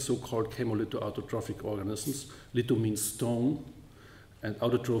 especially so-called chemolithoautotrophic organisms. Litho means stone, and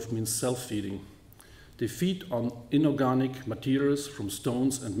autotroph means self-feeding. They feed on inorganic materials from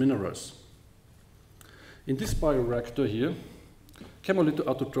stones and minerals. In this bioreactor here,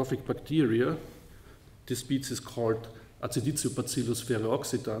 chemolithoautotrophic bacteria, this species called Aciditiobacillus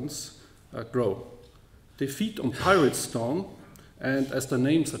ferrooxidans, grow. They feed on pyrite stone, and as the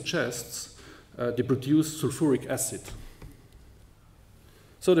name suggests, they produce sulfuric acid.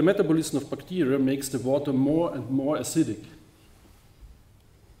 So the metabolism of bacteria makes the water more and more acidic.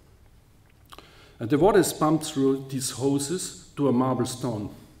 And the water is pumped through these hoses to a marble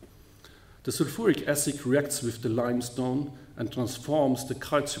stone. The sulfuric acid reacts with the limestone and transforms the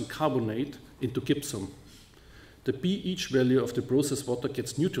calcium carbonate into gypsum. The pH value of the process water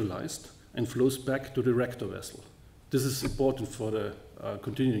gets neutralized and flows back to the reactor vessel. This is important for the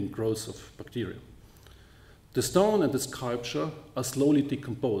continuing growth of bacteria. The stone and the sculpture are slowly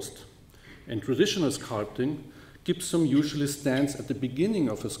decomposed. In traditional sculpting, gypsum usually stands at the beginning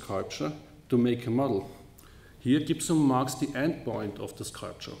of a sculpture to make a model. Here, gypsum marks the end point of the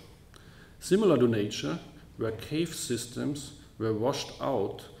sculpture. Similar to nature, where cave systems were washed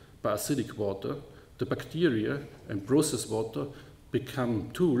out by acidic water, the bacteria and process water become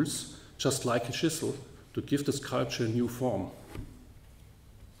tools, just like a chisel, to give the sculpture a new form.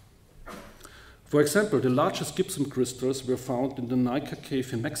 For example, the largest gypsum crystals were found in the Nika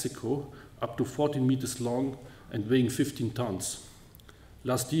cave in Mexico, up to 14 meters long and weighing 15 tons.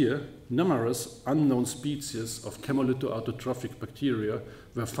 Last year, numerous unknown species of chemolithoautotrophic bacteria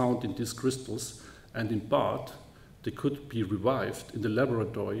were found in these crystals, and in part, they could be revived in the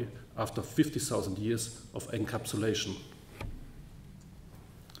laboratory after 50,000 years of encapsulation.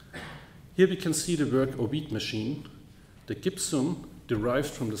 Here we can see the work of wheat machine. The gypsum derived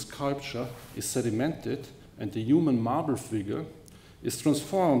from the sculpture is sedimented, and the human marble figure is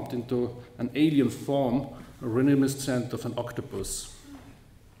transformed into an alien form reminiscent of an octopus.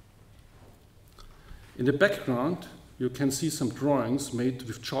 In the background, you can see some drawings made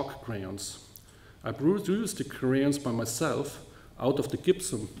with chalk crayons. I produced the crayons by myself out of the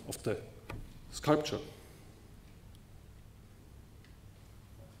gypsum of the sculpture.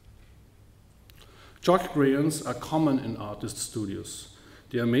 Chalk crayons are common in artist studios.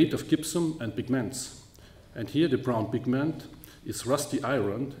 They are made of gypsum and pigments. And here the brown pigment is rusty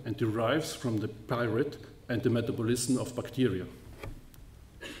iron and derives from the pyrite and the metabolism of bacteria.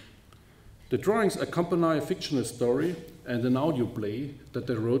 The drawings accompany a fictional story and an audio play that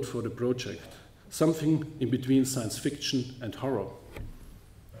I wrote for the project, something in between science fiction and horror.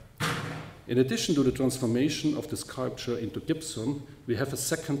 In addition to the transformation of the sculpture into gypsum, we have a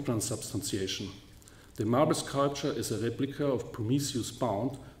second transubstantiation. The marble sculpture is a replica of Prometheus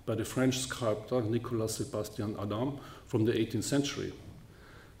bound by the French sculptor Nicolas Sebastian Adam from the 18th century.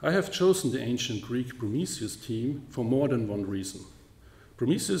 I have chosen the ancient Greek Prometheus theme for more than one reason.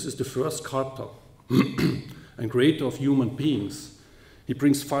 Prometheus is the first sculptor and creator of human beings. He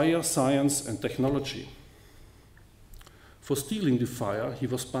brings fire, science, and technology. For stealing the fire, he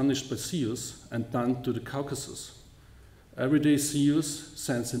was punished by Zeus and done to the Caucasus. Every day Zeus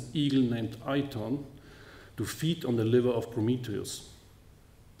sends an eagle named Iton to feed on the liver of Prometheus.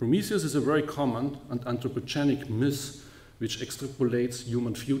 Prometheus is a very common and anthropogenic myth which extrapolates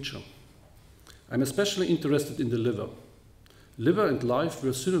human future. I'm especially interested in the liver. Liver and life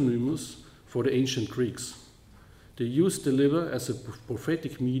were synonymous for the ancient Greeks. They used the liver as a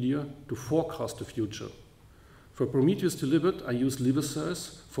prophetic media to forecast the future. For Prometheus delivered, I used liver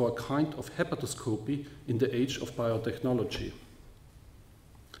cells for a kind of hepatoscopy in the age of biotechnology.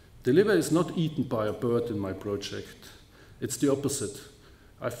 The liver is not eaten by a bird in my project. It's the opposite.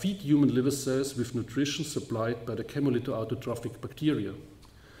 I feed human liver cells with nutrition supplied by the chemolytic bacteria.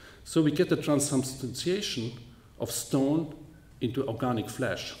 So we get the transubstantiation of stone into organic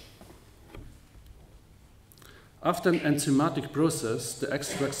flesh. After an enzymatic process, the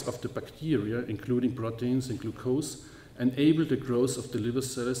extracts of the bacteria, including proteins and glucose, enable the growth of the liver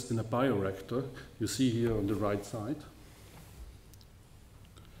cells in a bioreactor, you see here on the right side.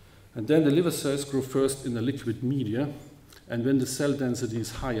 And then the liver cells grow first in a liquid media, and when the cell density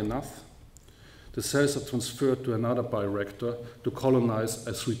is high enough, the cells are transferred to another bioreactor to colonize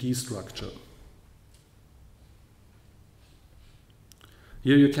a 3D structure.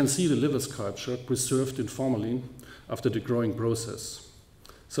 Here you can see the liver sculpture preserved in formalin after the growing process.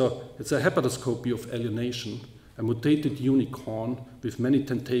 So it's a hepatoscopy of alienation, a mutated unicorn with many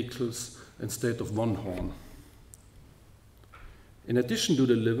tentacles instead of one horn. In addition to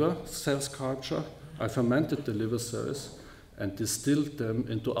the liver cell sculpture, I fermented the liver cells and distilled them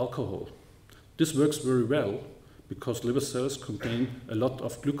into alcohol. This works very well because liver cells contain a lot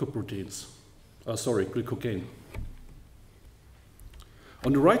of glycogen.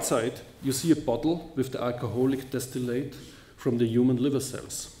 On the right side, you see a bottle with the alcoholic distillate from the human liver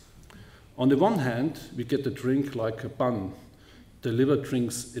cells. On the one hand, we get a drink like a bun. The liver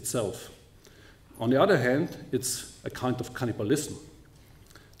drinks itself. On the other hand, it's a kind of cannibalism.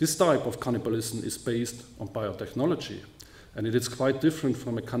 This type of cannibalism is based on biotechnology, and it is quite different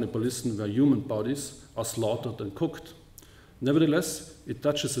from a cannibalism where human bodies are slaughtered and cooked. Nevertheless, it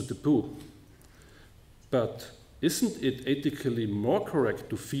touches a taboo. But isn't it ethically more correct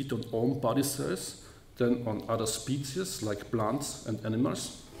to feed on own body cells than on other species like plants and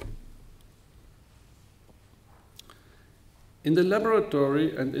animals? In the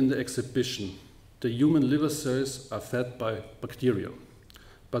laboratory and in the exhibition, the human liver cells are fed by bacteria.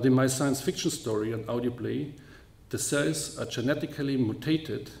 But in my science fiction story and audio play, the cells are genetically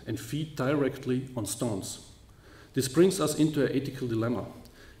mutated and feed directly on stones. This brings us into an ethical dilemma.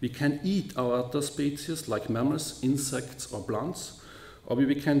 We can eat our other species like mammals, insects, or plants, or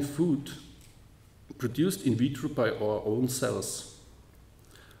we can food produced in vitro by our own cells.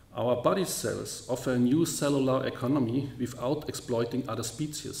 Our body cells offer a new cellular economy without exploiting other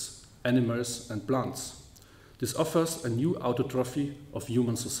species, animals, and plants. This offers a new autotrophy of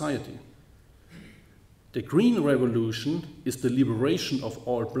human society. The Green Revolution is the liberation of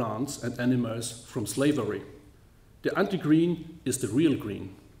all plants and animals from slavery. The anti-green is the real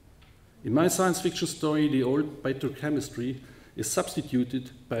green. In my science fiction story, the old petrochemistry is substituted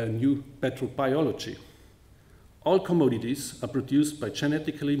by a new petrobiology. All commodities are produced by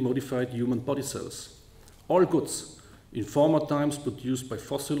genetically modified human body cells. All goods, in former times produced by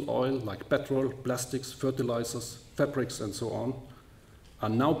fossil oil like petrol, plastics, fertilizers, fabrics and so on, are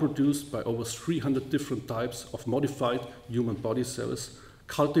now produced by over 300 different types of modified human body cells,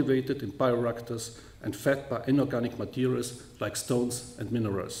 cultivated in bioreactors and fed by inorganic materials like stones and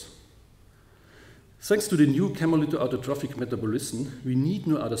minerals. Thanks to the new chemolytic-autotrophic metabolism, we need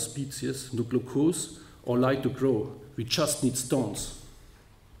no other species, no glucose or light to grow. We just need stones.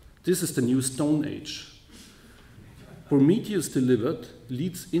 This is the new Stone Age. Prometheus delivered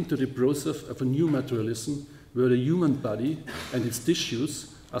leads into the process of a new materialism where the human body and its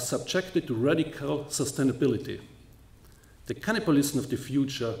tissues are subjected to radical sustainability. The cannibalism of the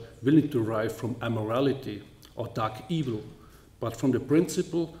future will not derive from amorality or dark evil, but from the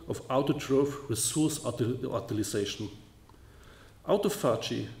principle of autotroph resource utilization.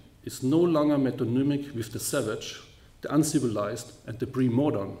 Autophagy is no longer metonymic with the savage, the uncivilized, and the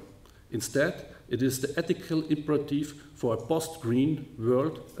pre-modern. Instead, it is the ethical imperative for a post-green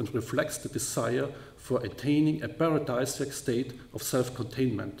world and reflects the desire for attaining a paradisiac state of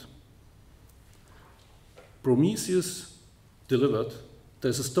self-containment. Prometheus delivered,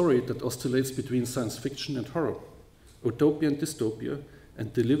 there is a story that oscillates between science fiction and horror, utopia and dystopia,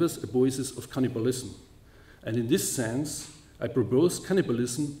 and delivers a voices of cannibalism. And in this sense, I propose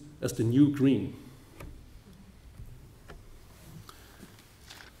cannibalism as the new green.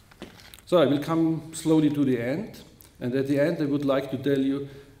 So I will come slowly to the end, and at the end I would like to tell you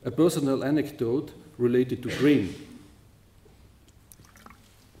a personal anecdote related to green.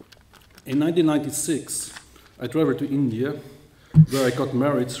 In 1996, I traveled to India, where I got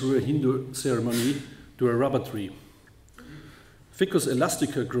married through a Hindu ceremony to a rubber tree. Ficus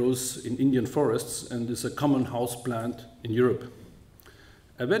elastica grows in Indian forests and is a common house plant in Europe.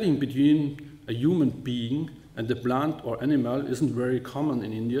 A wedding between a human being and a plant or animal isn't very common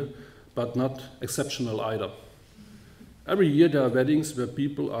in India, but not exceptional either. Every year there are weddings where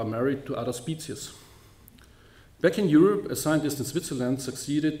people are married to other species. Back in Europe, a scientist in Switzerland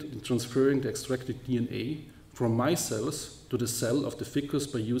succeeded in transferring the extracted DNA from my cells to the cell of the ficus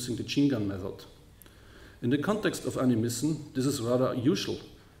by using the Chingan method. In the context of animism, this is rather usual,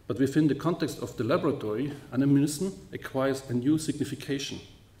 but within the context of the laboratory, animism acquires a new signification.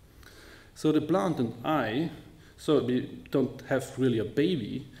 So the plant and I, so we don't have really a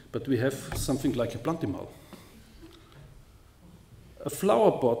baby, but we have something like a plantimal. A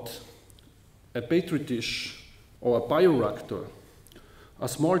flower pot, a petri dish, or a bioreactor are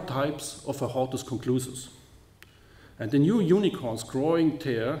small types of a hortus conclusus. And the new unicorns growing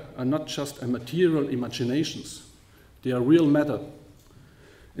there are not just a material imaginations, they are real matter.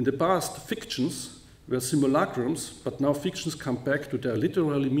 In the past, fictions were simulacrums, but now fictions come back to their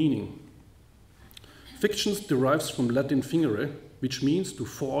literary meaning. Fictions derives from Latin fingere, which means to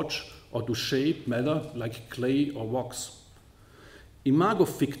forge or to shape matter like clay or wax. Imago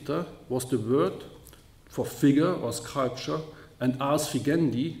ficta was the word for figure or sculpture, and ars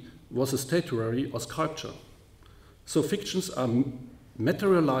figendi was a statuary or sculpture. So fictions are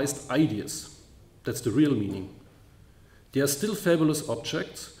materialized ideas. That's the real meaning. They are still fabulous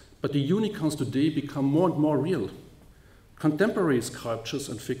objects, but the unicorns today become more and more real. Contemporary sculptures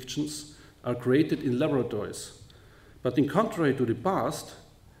and fictions are created in laboratories. But in contrary to the past,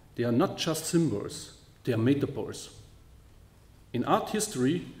 they are not just symbols, they are metaphors. In art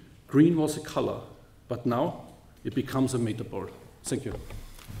history, green was a color, but now it becomes a metaphor. Thank you.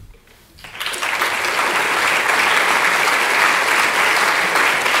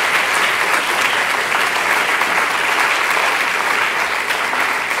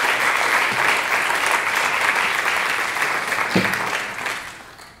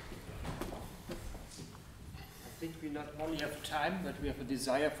 But we have a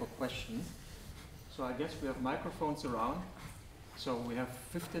desire for questions. So I guess we have microphones around. So we have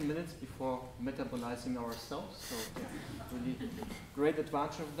 15 minutes before metabolizing ourselves. So really great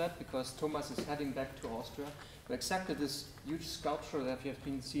advantage of that because Thomas is heading back to Austria. But exactly this huge sculpture that you have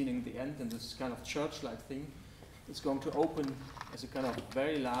been seeing in the end and this kind of church-like thing is going to open as a kind of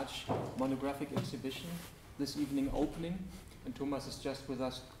very large monographic exhibition this evening opening. And Thomas is just with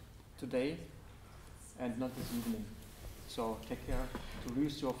us today and not this evening. So take care to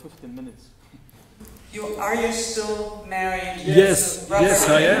lose your 15 minutes. Are you still married? Yes, yes,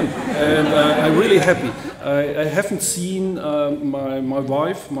 I am, and I'm really happy. I haven't seen my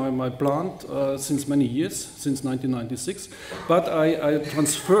wife, my plant, since many years, since 1996. But I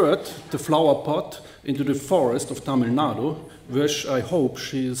transferred the flower pot into the forest of Tamil Nadu, which I hope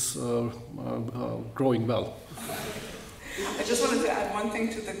she is growing well. I just wanted to add one thing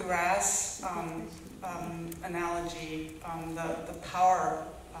to the grass analogy, the power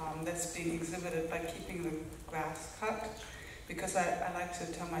that's being exhibited by keeping the grass cut. Because I like to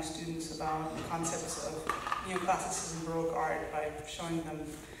tell my students about concepts of neoclassicism, Baroque art, by showing them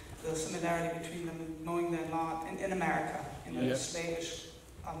the similarity between them mowing their lawn in America, in the slavish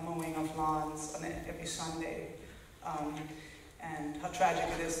mowing of lawns on every Sunday, and how tragic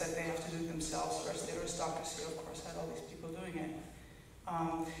it is that they have to do it themselves, whereas the aristocracy, of course, had all these people doing it.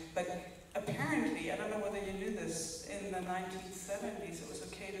 But apparently, I don't know whether you knew this, in the 1970s it was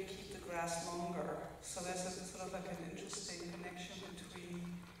okay to keep the grass longer. So there's a sort of like an interesting connection between...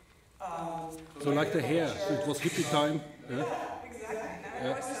 so like the hair, so it was hippie time. Yeah, exactly. Now I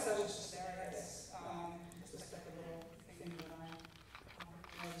always have those areas, just like a little thing that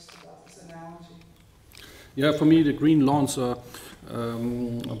I noticed about this analogy. Yeah, for me the green lawns are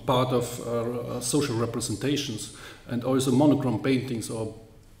a part of social representations, and also monochrom paintings or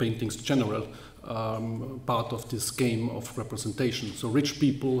paintings general part of this game of representation. So rich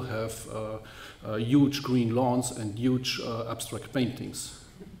people have huge green lawns and huge abstract paintings.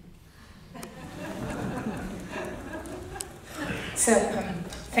 So,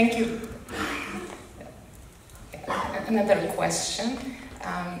 thank you. Another question.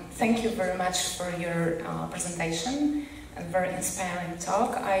 Thank you very much for your presentation and very inspiring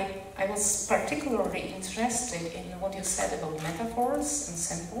talk. I was particularly interested in what you said about metaphors and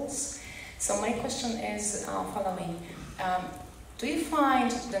symbols. So my question is following. Do you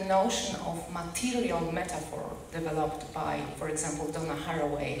find the notion of material metaphor developed by, for example, Donna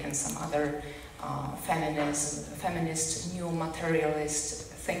Haraway and some other feminist, new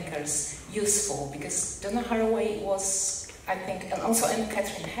materialist thinkers useful? Because Donna Haraway was, I think, and also in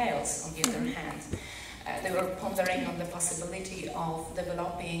Catherine Hales, on the other hand, they were pondering on the possibility of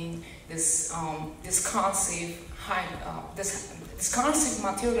developing this discursive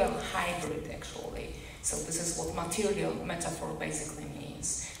material hybrid, actually. So this is what material metaphor basically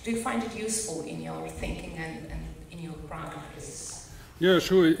means. Do you find it useful in your thinking and in your practice? Yeah,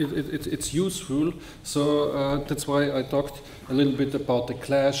 sure, it's useful. So that's why I talked a little bit about the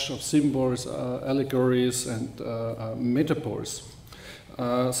clash of symbols, allegories, and metaphors.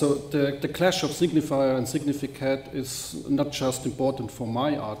 So the clash of signifier and significate is not just important for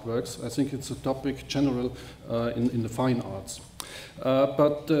my artworks. I think it's a topic general in the fine arts.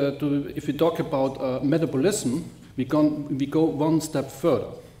 But if we talk about metabolism, we go one step further.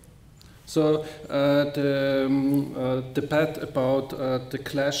 So the debate about the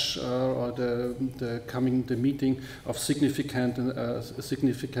clash or the meeting of significant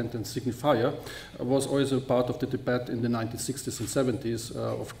and signifier was also part of the debate in the 1960s and 70s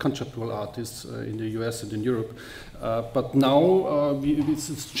of conceptual artists in the US and in Europe. But now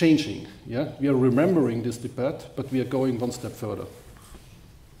it's changing. Yeah, we are remembering this debate, but we are going one step further.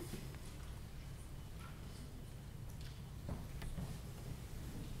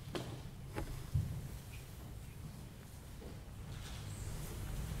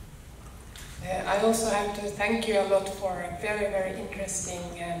 I also have to thank you a lot for a very, very interesting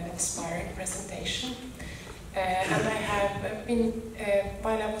and inspiring presentation. And I have been,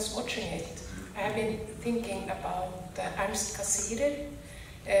 while I was watching it, I have been thinking about Ernst Cassirer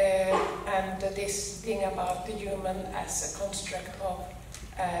and this thing about the human as a construct of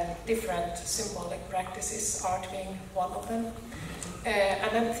different symbolic practices, art being one of them.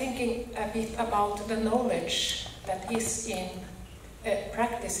 And I'm thinking a bit about the knowledge that is in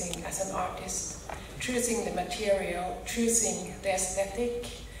practicing as an artist, choosing the material, choosing the aesthetic,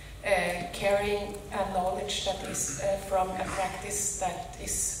 carrying a knowledge that is from a practice that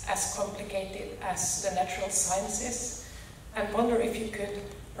is as complicated as the natural sciences. And wonder if you could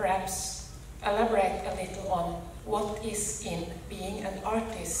perhaps elaborate a little on what is in being an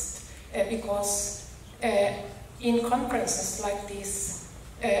artist, because in conferences like this,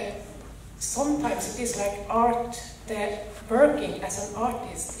 sometimes it is like art, the working as an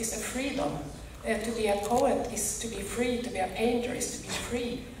artist is a freedom. To be a poet is to be free, to be a painter is to be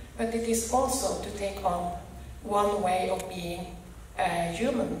free, but it is also to take on one way of being a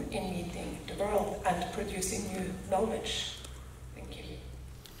human in meeting the world and producing new knowledge. Thank you.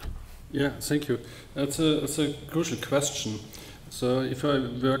 Yeah, thank you. That's a crucial question. So if I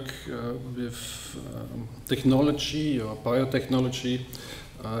work with technology or biotechnology,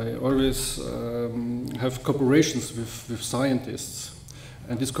 I always have cooperations with scientists,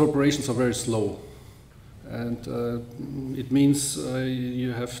 and these cooperations are very slow. And it means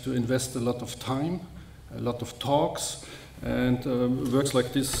you have to invest a lot of time, a lot of talks, and works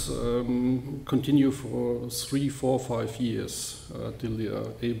like this continue for 3, 4, 5 years till they are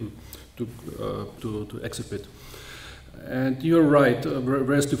able to exhibit. And you're right,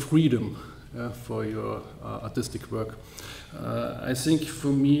 where's the freedom? for your artistic work. I think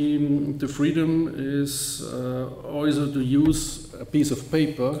for me the freedom is also to use a piece of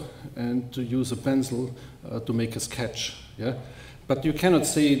paper and to use a pencil to make a sketch. Yeah? But you cannot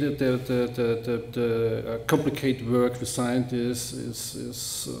say that the complicated work with scientists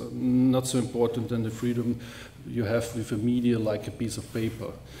is not so important than the freedom you have with a media like a piece of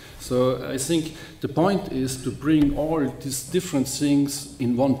paper. So I think the point is to bring all these different things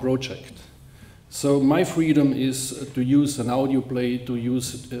in one project. So my freedom is to use an audio play, to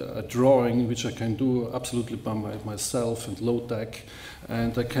use a drawing, which I can do absolutely by myself and low-tech.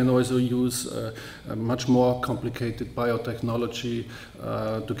 And I can also use a much more complicated biotechnology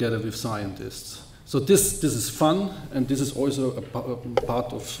together with scientists. So this is fun, and this is also a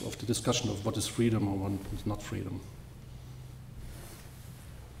part of the discussion of what is freedom or what is not freedom.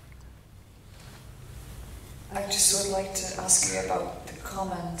 I just would like to ask you about the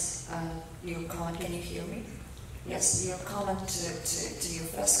comment. Your comment, can you hear me? Yes, your comment to your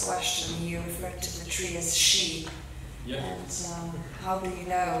first question, you referred to the tree as she. Yeah. And how do you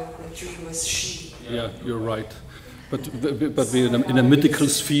know the tree was she? Yeah, you're right. But we're in a mythical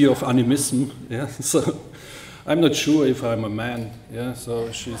sphere of animism. Yeah, so I'm not sure if I'm a man. Yeah,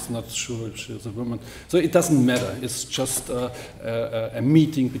 so she's not sure if she's a woman. So it doesn't matter. It's just a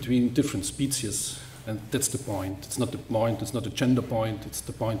meeting between different species. And that's the point. It's not the point, it's not a gender point, it's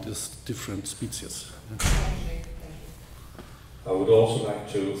the point is different species. I would also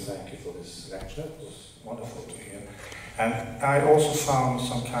like to thank you for this lecture. It was wonderful to hear. And I also found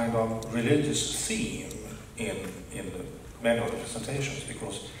some kind of religious theme in many of the presentations,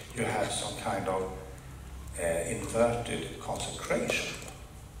 because you had some kind of inverted consecration.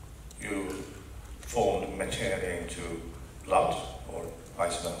 You formed materia into blood, or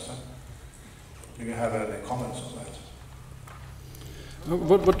vice versa. Do you have any comments on that?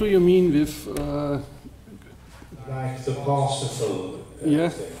 What do you mean with... like the Parsifal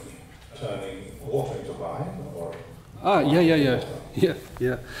thing, turning water into wine, or...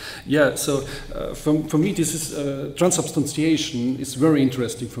 Yeah, so for me this is... transubstantiation is very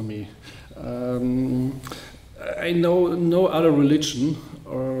interesting for me. I know no other religion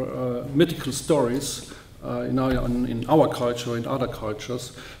or mythical stories in our culture, in other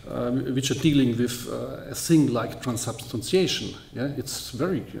cultures, which are dealing with a thing like transubstantiation. Yeah, it's a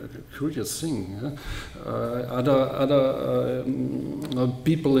very curious thing. Yeah? Other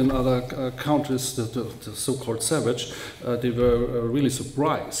people in other countries, the so-called savage, they were really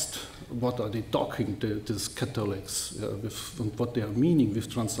surprised. What are they talking, these Catholics, with what they are meaning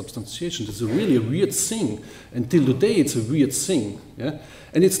with transubstantiation? It's really a weird thing. Until today, it's a weird thing. Yeah?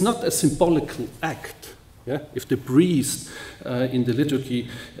 And it's not a symbolical act. Yeah? If the priest in the liturgy,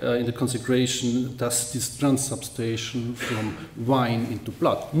 in the consecration, does this transubstantiation from wine into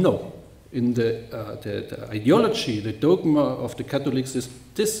blood. No. In the ideology, the dogma of the Catholics is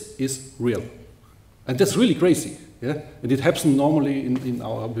this is real. And that's really crazy. Yeah? And it happens normally in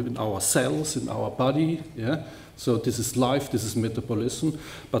our cells, in our body. Yeah? So this is life, this is metabolism,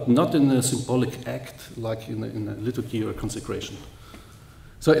 but not in a symbolic act like in a liturgy or consecration.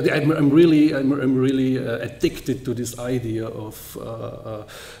 So I'm really addicted to this idea of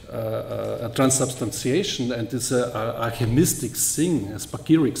transubstantiation, and this alchemistic thing, a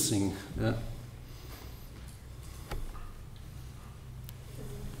spagyric thing. Yeah.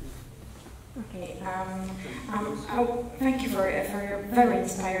 Okay. Thank you for your very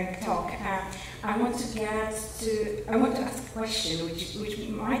inspiring talk. I want to ask a question which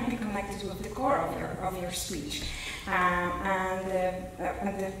might be connected with the core of your speech. And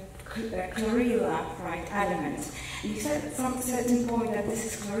the chlorella, right, element. You said at some certain point that this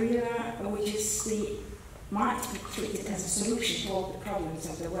is chlorella, which is might be treated as a solution to all the problems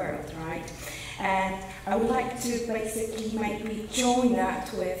of the world, right? And I would like to basically maybe join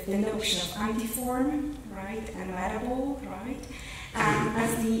that with the notion of antiform, right, and metabole, right,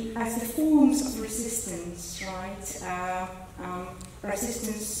 as the forms of resistance, right,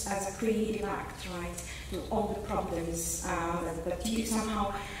 resistance as a creative act, right, to all the problems that you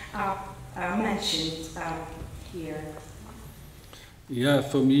somehow mentioned here. Yeah,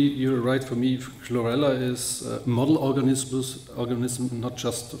 for me, you're right. For me, chlorella is a model organism, not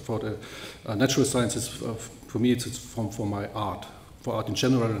just for the natural sciences. For me, it's for my art, for art in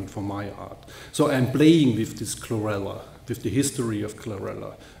general, and for my art. So I'm playing with this chlorella, with the history of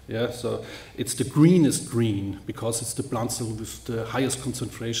chlorella. Yeah, so it's the greenest green because it's the plant cell with the highest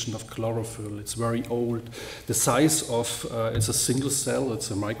concentration of chlorophyll. It's very old. The size of it's a single cell. It's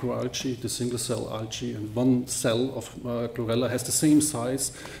a microalgae, the single cell algae, and one cell of chlorella has the same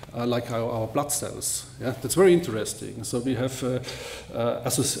size like our blood cells. Yeah, that's very interesting. So we have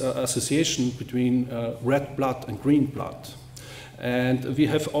association between red blood and green blood. And we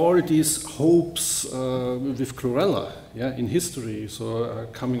have all these hopes with chlorella, yeah, in history, so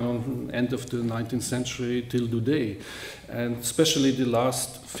coming on end of the 19th century till today. And especially the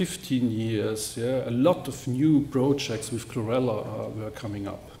last 15 years, yeah, a lot of new projects with chlorella were coming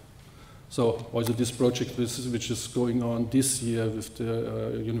up. So also this project which is going on this year with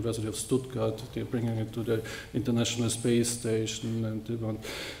the University of Stuttgart, they're bringing it to the International Space Station, and they want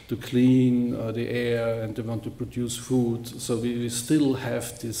to clean the air, and they want to produce food. So we still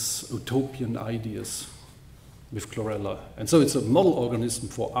have these utopian ideas with chlorella. And so it's a model organism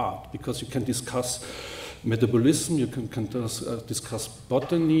for art, because you can discuss metabolism, you can discuss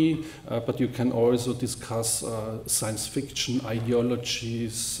botany, but you can also discuss science fiction,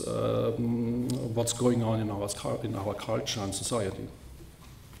 ideologies, what's going on in our culture and society.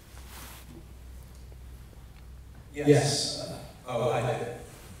 Yes.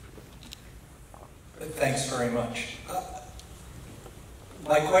 Thanks very much.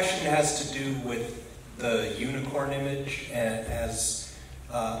 My question has to do with the unicorn image, and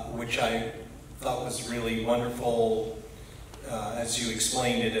which I thought was really wonderful, as you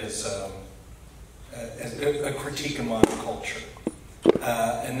explained it, as a critique of monoculture.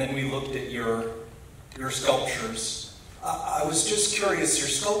 And then we looked at your sculptures. I was just curious, your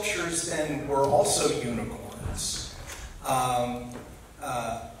sculptures then were also unicorns. Are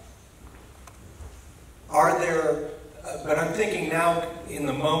there, but I'm thinking now in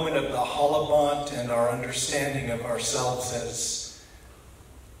the moment of the Holobont and our understanding of ourselves as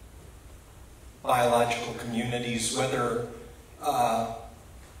biological communities, whether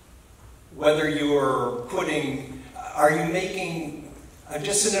you're putting, are you making, I'm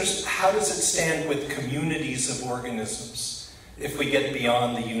just interested, how does it stand with communities of organisms if we get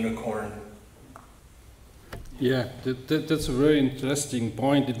beyond the unicorn? Yeah, that's a very interesting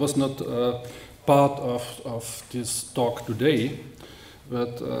point. It was not part of this talk today,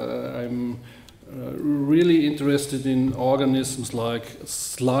 but I'm really interested in organisms like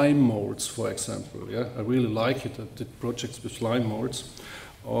slime molds, for example. Yeah, I really like it. I did projects with slime molds,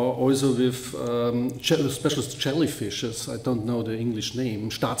 or also with special jellyfishes. I don't know the English name,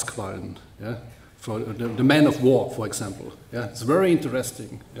 Staatsquallen. Yeah, for the man of war, for example. Yeah, it's very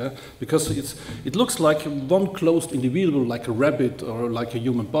interesting. Yeah, because it looks like one closed individual, like a rabbit or like a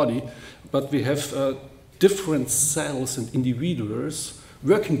human body, but we have different cells and individuals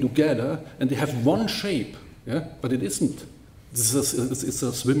working together, and they have one shape, yeah? But it isn't. It's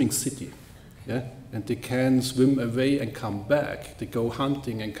a swimming city, yeah? And they can swim away and come back. They go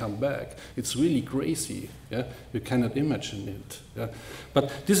hunting and come back. It's really crazy, yeah? You cannot imagine it, yeah?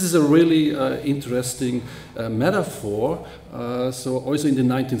 But this is a really interesting metaphor. So also in the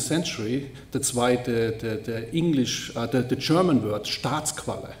 19th century, that's why the English, the German word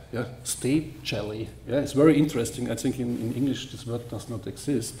Staatsqualle, yeah, state jelly, yeah, it's very interesting. I think in English this word does not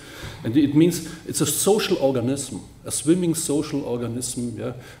exist, and it means it's a social organism, a swimming social organism,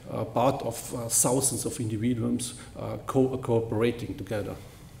 yeah, part of thousands of individuals cooperating together.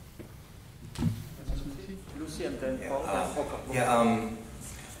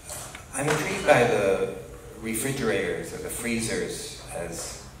 I'm intrigued by the refrigerators or the freezers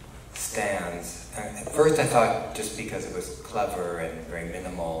as stands. At first I thought just because it was clever and very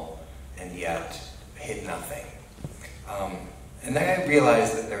minimal and yet hid nothing. And then I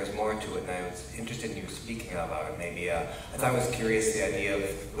realized that there was more to it, and I was interested in you speaking about it. Maybe I thought I was curious the idea of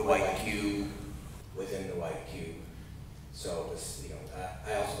the white cube within the white cube. So it was,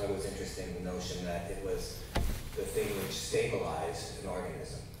 I also was interested in the notion that it was the thing which stabilized an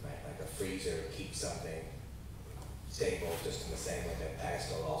organism, right? Like a freezer keeps something stable just in the same way that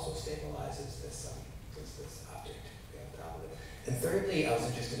pedestal also stabilizes this object on top of it. And thirdly, I was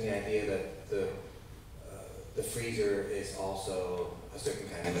interested in the idea that the freezer is also a certain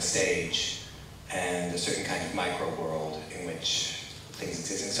kind of a stage and a certain kind of micro world in which things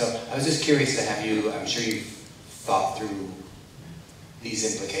exist. And so I was just curious to have you, I'm sure you've thought through these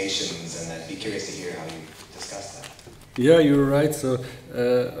implications, and I'd be curious to hear how you discuss that. Yeah, you're right. So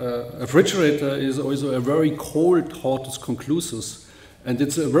a refrigerator is also a very cold hortus conclusus, and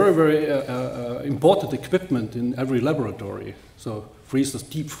it's a very, very important equipment in every laboratory. So freezers,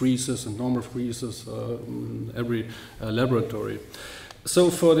 deep freezers and normal freezers in every laboratory. So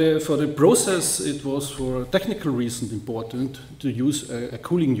for the process, it was for technical reasons important to use a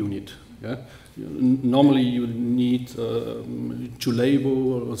cooling unit. Yeah? Normally you need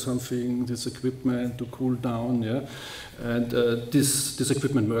Julebo or something, this equipment to cool down, yeah? And this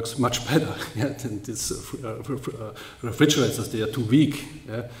equipment works much better, yeah, than these refrigerators. They are too weak.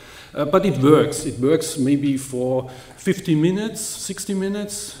 Yeah? But it works maybe for 50 minutes, 60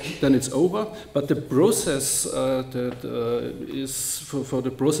 minutes, then it's over. But the process that is for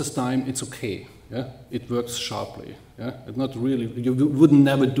the process time, it's okay. Yeah? It works sharply. Yeah? It's not really, you would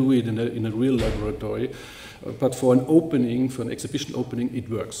never do it in a real laboratory, but for an opening, for an exhibition opening, it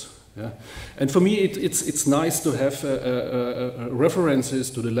works. Yeah? And for me, it's nice to have references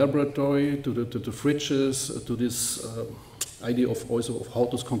to the laboratory, to the fridges, to this idea of also of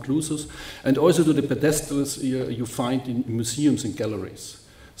hortus conclusus, and also to the pedestals you find in museums and galleries.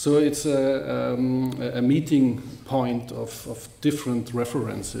 So it's a meeting point of different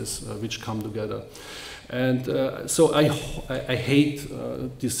references which come together. And so I hate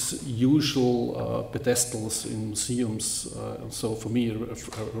these usual pedestals in museums. So for me, a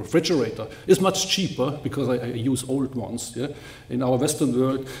refrigerator is much cheaper because I use old ones. Yeah? In our Western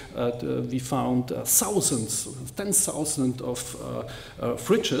world, we found thousands, 10,000 of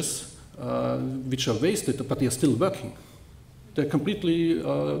fridges which are wasted, but they are still working. They're completely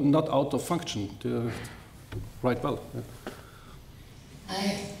not out of function. They're right well. Yeah.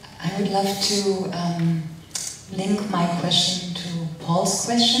 I would love to link my question to Paul's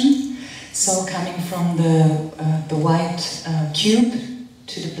question. So coming from the white cube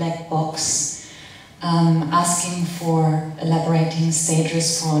to the black box, asking for elaborating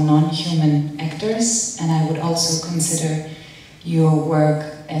stages for non-human actors, and I would also consider your work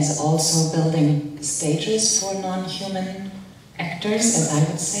as also building stages for non-human actors, as I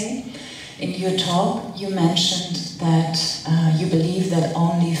would say. In your talk, you mentioned that you believe that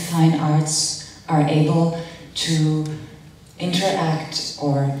only fine arts are able to interact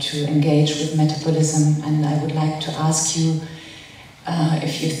or to engage with metabolism, and I would like to ask you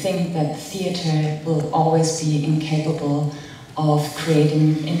if you think that theater will always be incapable of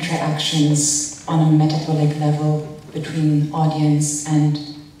creating interactions on a metabolic level between audience and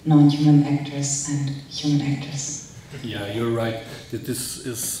non-human actors and human actors. Yeah, you're right. This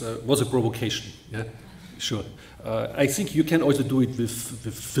was a provocation. Yeah, sure. I think you can also do it with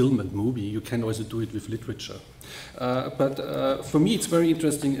film and movie. You can also do it with literature. But for me, it's very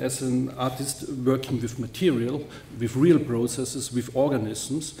interesting as an artist working with material, with real processes, with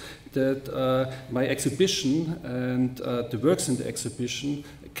organisms, that my exhibition and the works in the exhibition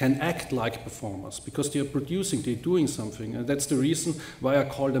can act like performers because they are producing, they're doing something. And that's the reason why I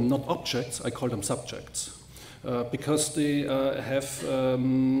call them not objects, I call them subjects. Because they have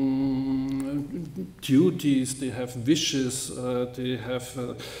duties, they have wishes, they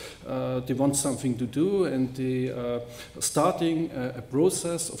want something to do, and they are starting a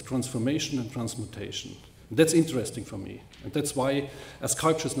process of transformation and transmutation. That's interesting for me, and that's why a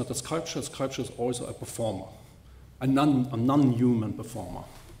sculpture is not a sculpture is also a performer, a non-human performer.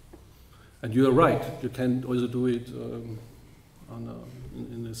 And you are right, you can also do it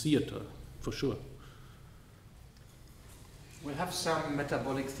in a theater, for sure. We'll have some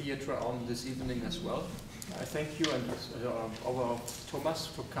metabolic theater on this evening as well. I thank you and our Thomas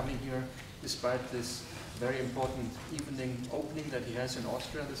for coming here despite this very important evening opening that he has in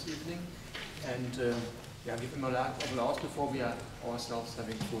Austria this evening. And yeah, give him a applause before we are ourselves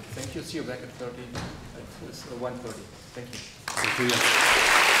having food. Thank you. See you back at 1:30. Thank you. Thank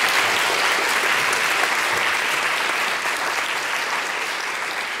you.